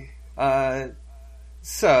movie. I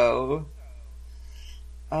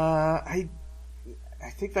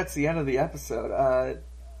think that's the end of the episode.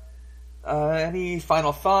 Any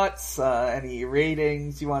final thoughts? Any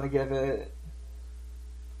ratings you want to give it?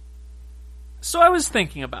 So I was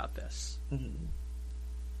thinking about this.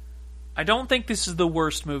 I don't think this is the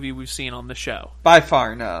worst movie we've seen on the show. By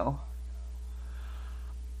far, no.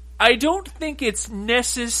 I don't think it's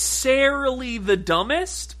necessarily the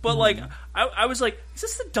dumbest, but like I was like, is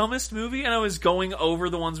this the dumbest movie? And I was going over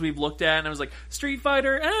the ones we've looked at, and I was like, Street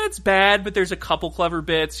Fighter, it's bad, but there's a couple clever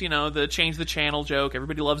bits. You know, the change the channel joke,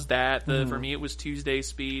 everybody loves that. For me, it was Tuesday's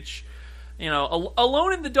speech. You know,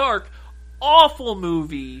 Alone in the Dark, awful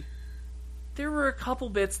movie. There were a couple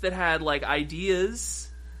bits that had like ideas.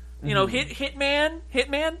 You know,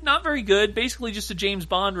 Hitman, not very good. Basically just a James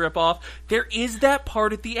Bond ripoff. There is that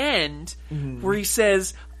part at the end where he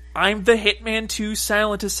says, I'm the Hitman 2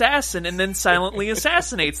 silent assassin, and then silently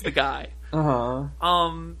assassinates the guy. But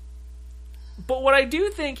what I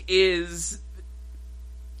do think is,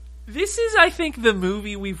 this is, I think, the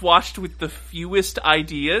movie we've watched with the fewest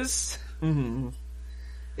ideas.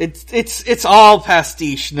 It's all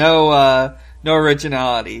pastiche, no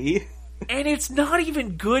originality. And it's not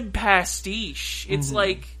even good pastiche. It's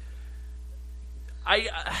like... I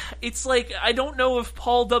don't know if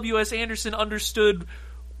Paul W.S. Anderson understood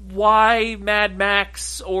why Mad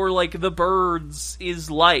Max or, like, The Birds is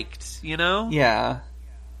liked, you know? Yeah.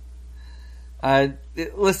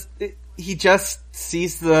 He just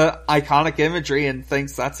sees the iconic imagery and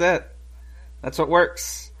thinks that's it. That's what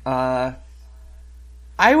works. I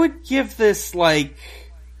would give this, like...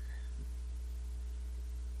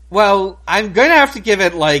 Well, I'm going to have to give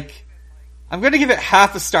it, like... I'm going to give it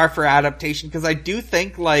half a star for adaptation, because I do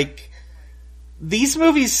think, like... These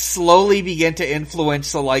movies slowly begin to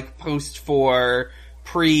influence the, like, post-4,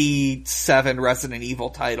 pre-7 Resident Evil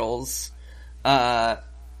titles.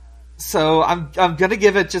 So I'm gonna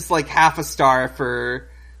give it just, like, half a star for,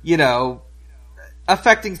 you know,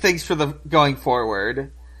 affecting things for the going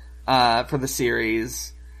forward, for the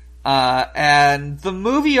series. And the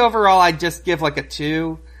movie overall, I'd just give, like, a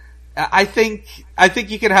 2. I think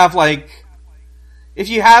you could have, like, if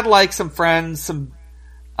you had, like, some friends, some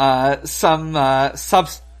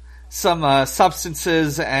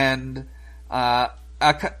substances and, an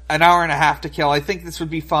hour and a half to kill, I think this would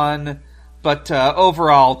be fun, but,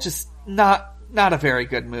 overall, just not a very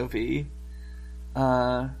good movie.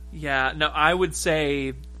 Yeah, no, I would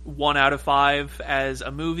say 1 out of 5 as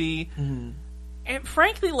a movie. Mm-hmm. And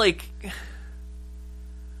frankly, like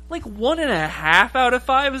 1.5 out of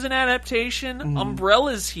 5 as an adaptation. Mm-hmm.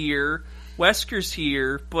 Umbrella's here, Wesker's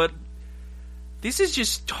here, but this is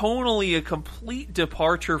just tonally a complete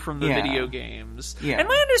departure from the video games. Yeah. And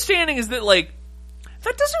my understanding is that, like,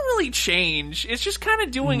 that doesn't really change. It's just kind of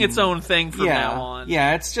doing its own thing from now on.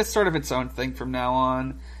 Yeah, it's just sort of its own thing from now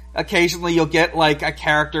on. Occasionally you'll get, like, a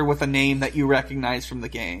character with a name that you recognize from the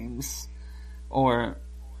games. Or,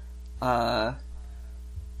 I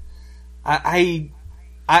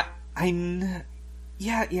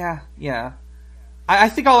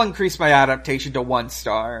think I'll increase my adaptation to 1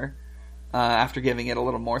 star, after giving it a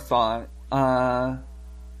little more thought.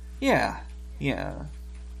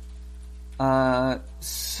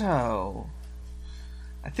 So,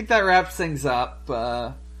 I think that wraps things up.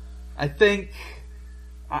 I think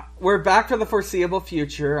we're back for the foreseeable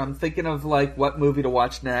future. I'm thinking of, like, what movie to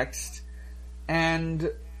watch next. And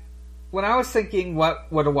when I was thinking what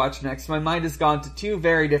to watch next, my mind has gone to 2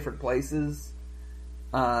 very different places.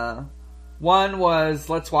 One was,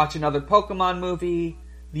 let's watch another Pokemon movie.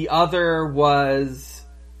 The other was,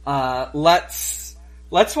 let's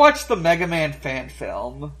watch the Mega Man fan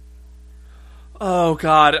film. Oh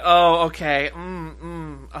god. Oh, okay.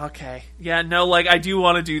 Okay. Yeah, no, like, I do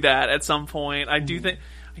want to do that at some point. I do think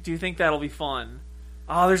that'll be fun.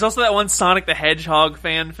 Oh, there's also that one Sonic the Hedgehog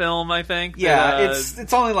fan film, I think. Yeah,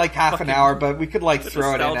 it's only like half an hour, but we could, like,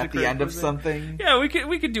 throw it in at the end of something. Yeah,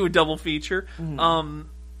 we could do a double feature.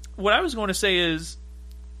 What I was going to say is,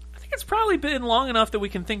 I think it's probably been long enough that we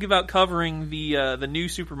can think about covering the new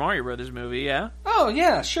Super Mario Brothers movie, yeah? Oh,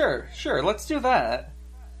 yeah, sure. Let's do that.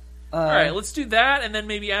 Alright, let's do that, and then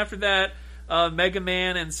maybe after that, Mega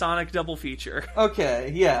Man and Sonic double feature.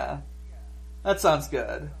 Okay, yeah. That sounds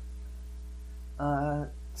good.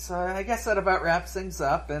 So I guess that about wraps things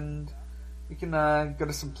up, and we can go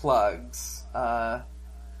to some plugs.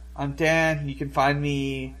 I'm Dan. You can find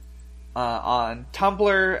me on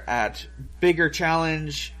Tumblr at Bigger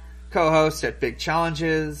Challenge, co-host at Big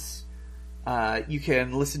Challenges. You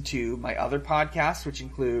can listen to my other podcasts, which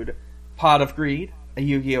include Pot of Greed, a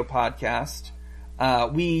Yu-Gi-Oh podcast.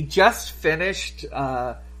 We just finished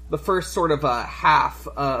the first sort of half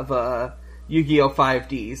of Yu-Gi-Oh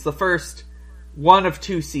 5Ds. The first one of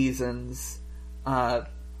 2 seasons. We're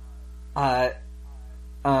going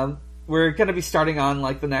to be starting on,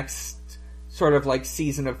 like, the next sort of, like,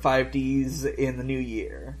 season of 5Ds in the new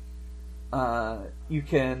year. You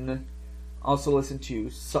can also listen to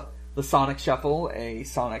the Sonic Shuffle, a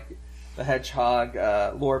Sonic the Hedgehog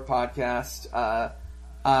lore podcast.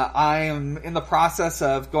 I am in the process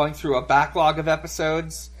of going through a backlog of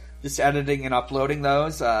episodes, just editing and uploading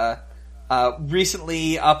those.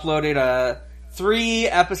 Recently uploaded 3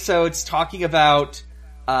 episodes talking about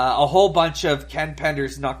a whole bunch of Ken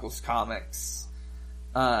Pender's Knuckles comics.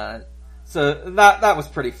 So that was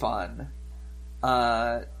pretty fun.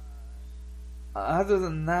 Other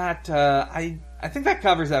than that, I think that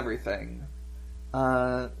covers everything.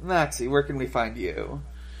 Maxie, where can we find you?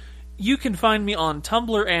 You can find me on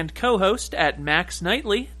Tumblr and co-host at Max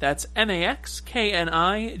Knightley. That's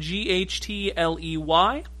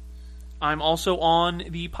MaxKnightley. I'm also on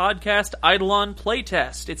the podcast Eidolon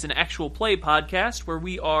Playtest. It's an actual play podcast where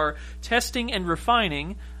we are testing and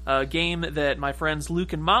refining a game that my friends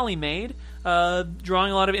Luke and Molly made,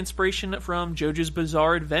 drawing a lot of inspiration from JoJo's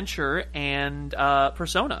Bizarre Adventure and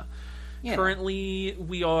Persona. Yeah. Currently,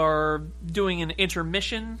 we are doing an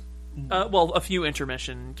intermission, a few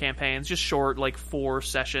intermission campaigns, just short,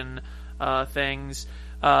 4-session things,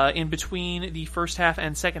 in between the first half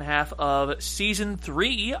and second half of Season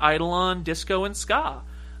 3, Eidolon Disco and Ska.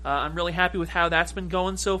 I'm really happy with how that's been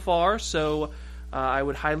going so far, so I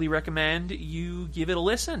would highly recommend you give it a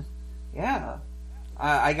listen. Yeah.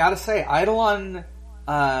 I gotta say, Eidolon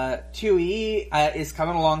 2E is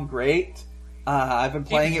coming along great. I've been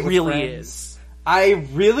playing it with really friends. Is. I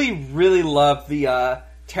really, really love the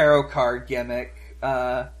tarot card gimmick.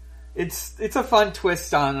 It's a fun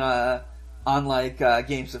twist on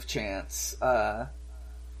Games of Chance.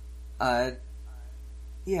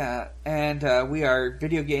 Yeah, and we are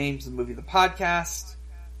Video Games and Movie the Podcast.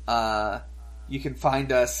 You can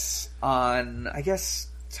find us on, I guess,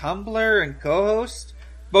 Tumblr and co-host.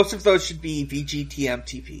 Most of those should be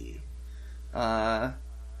VGTMTP. I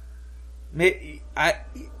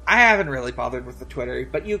haven't really bothered with the Twitter,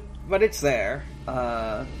 but it's there.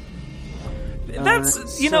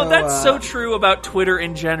 That's that's so true about Twitter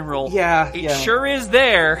in general. Yeah, it sure is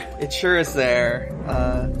there. It sure is there.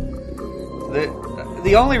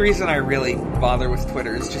 The only reason I really bother with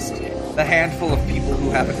Twitter is just the handful of people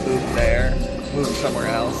who haven't moved somewhere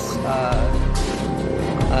else.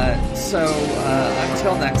 So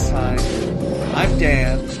until next time, I'm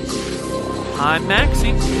Dan. I'm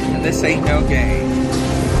Maxie. And this ain't no game.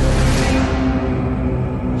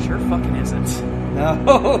 Sure fucking isn't.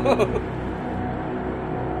 No.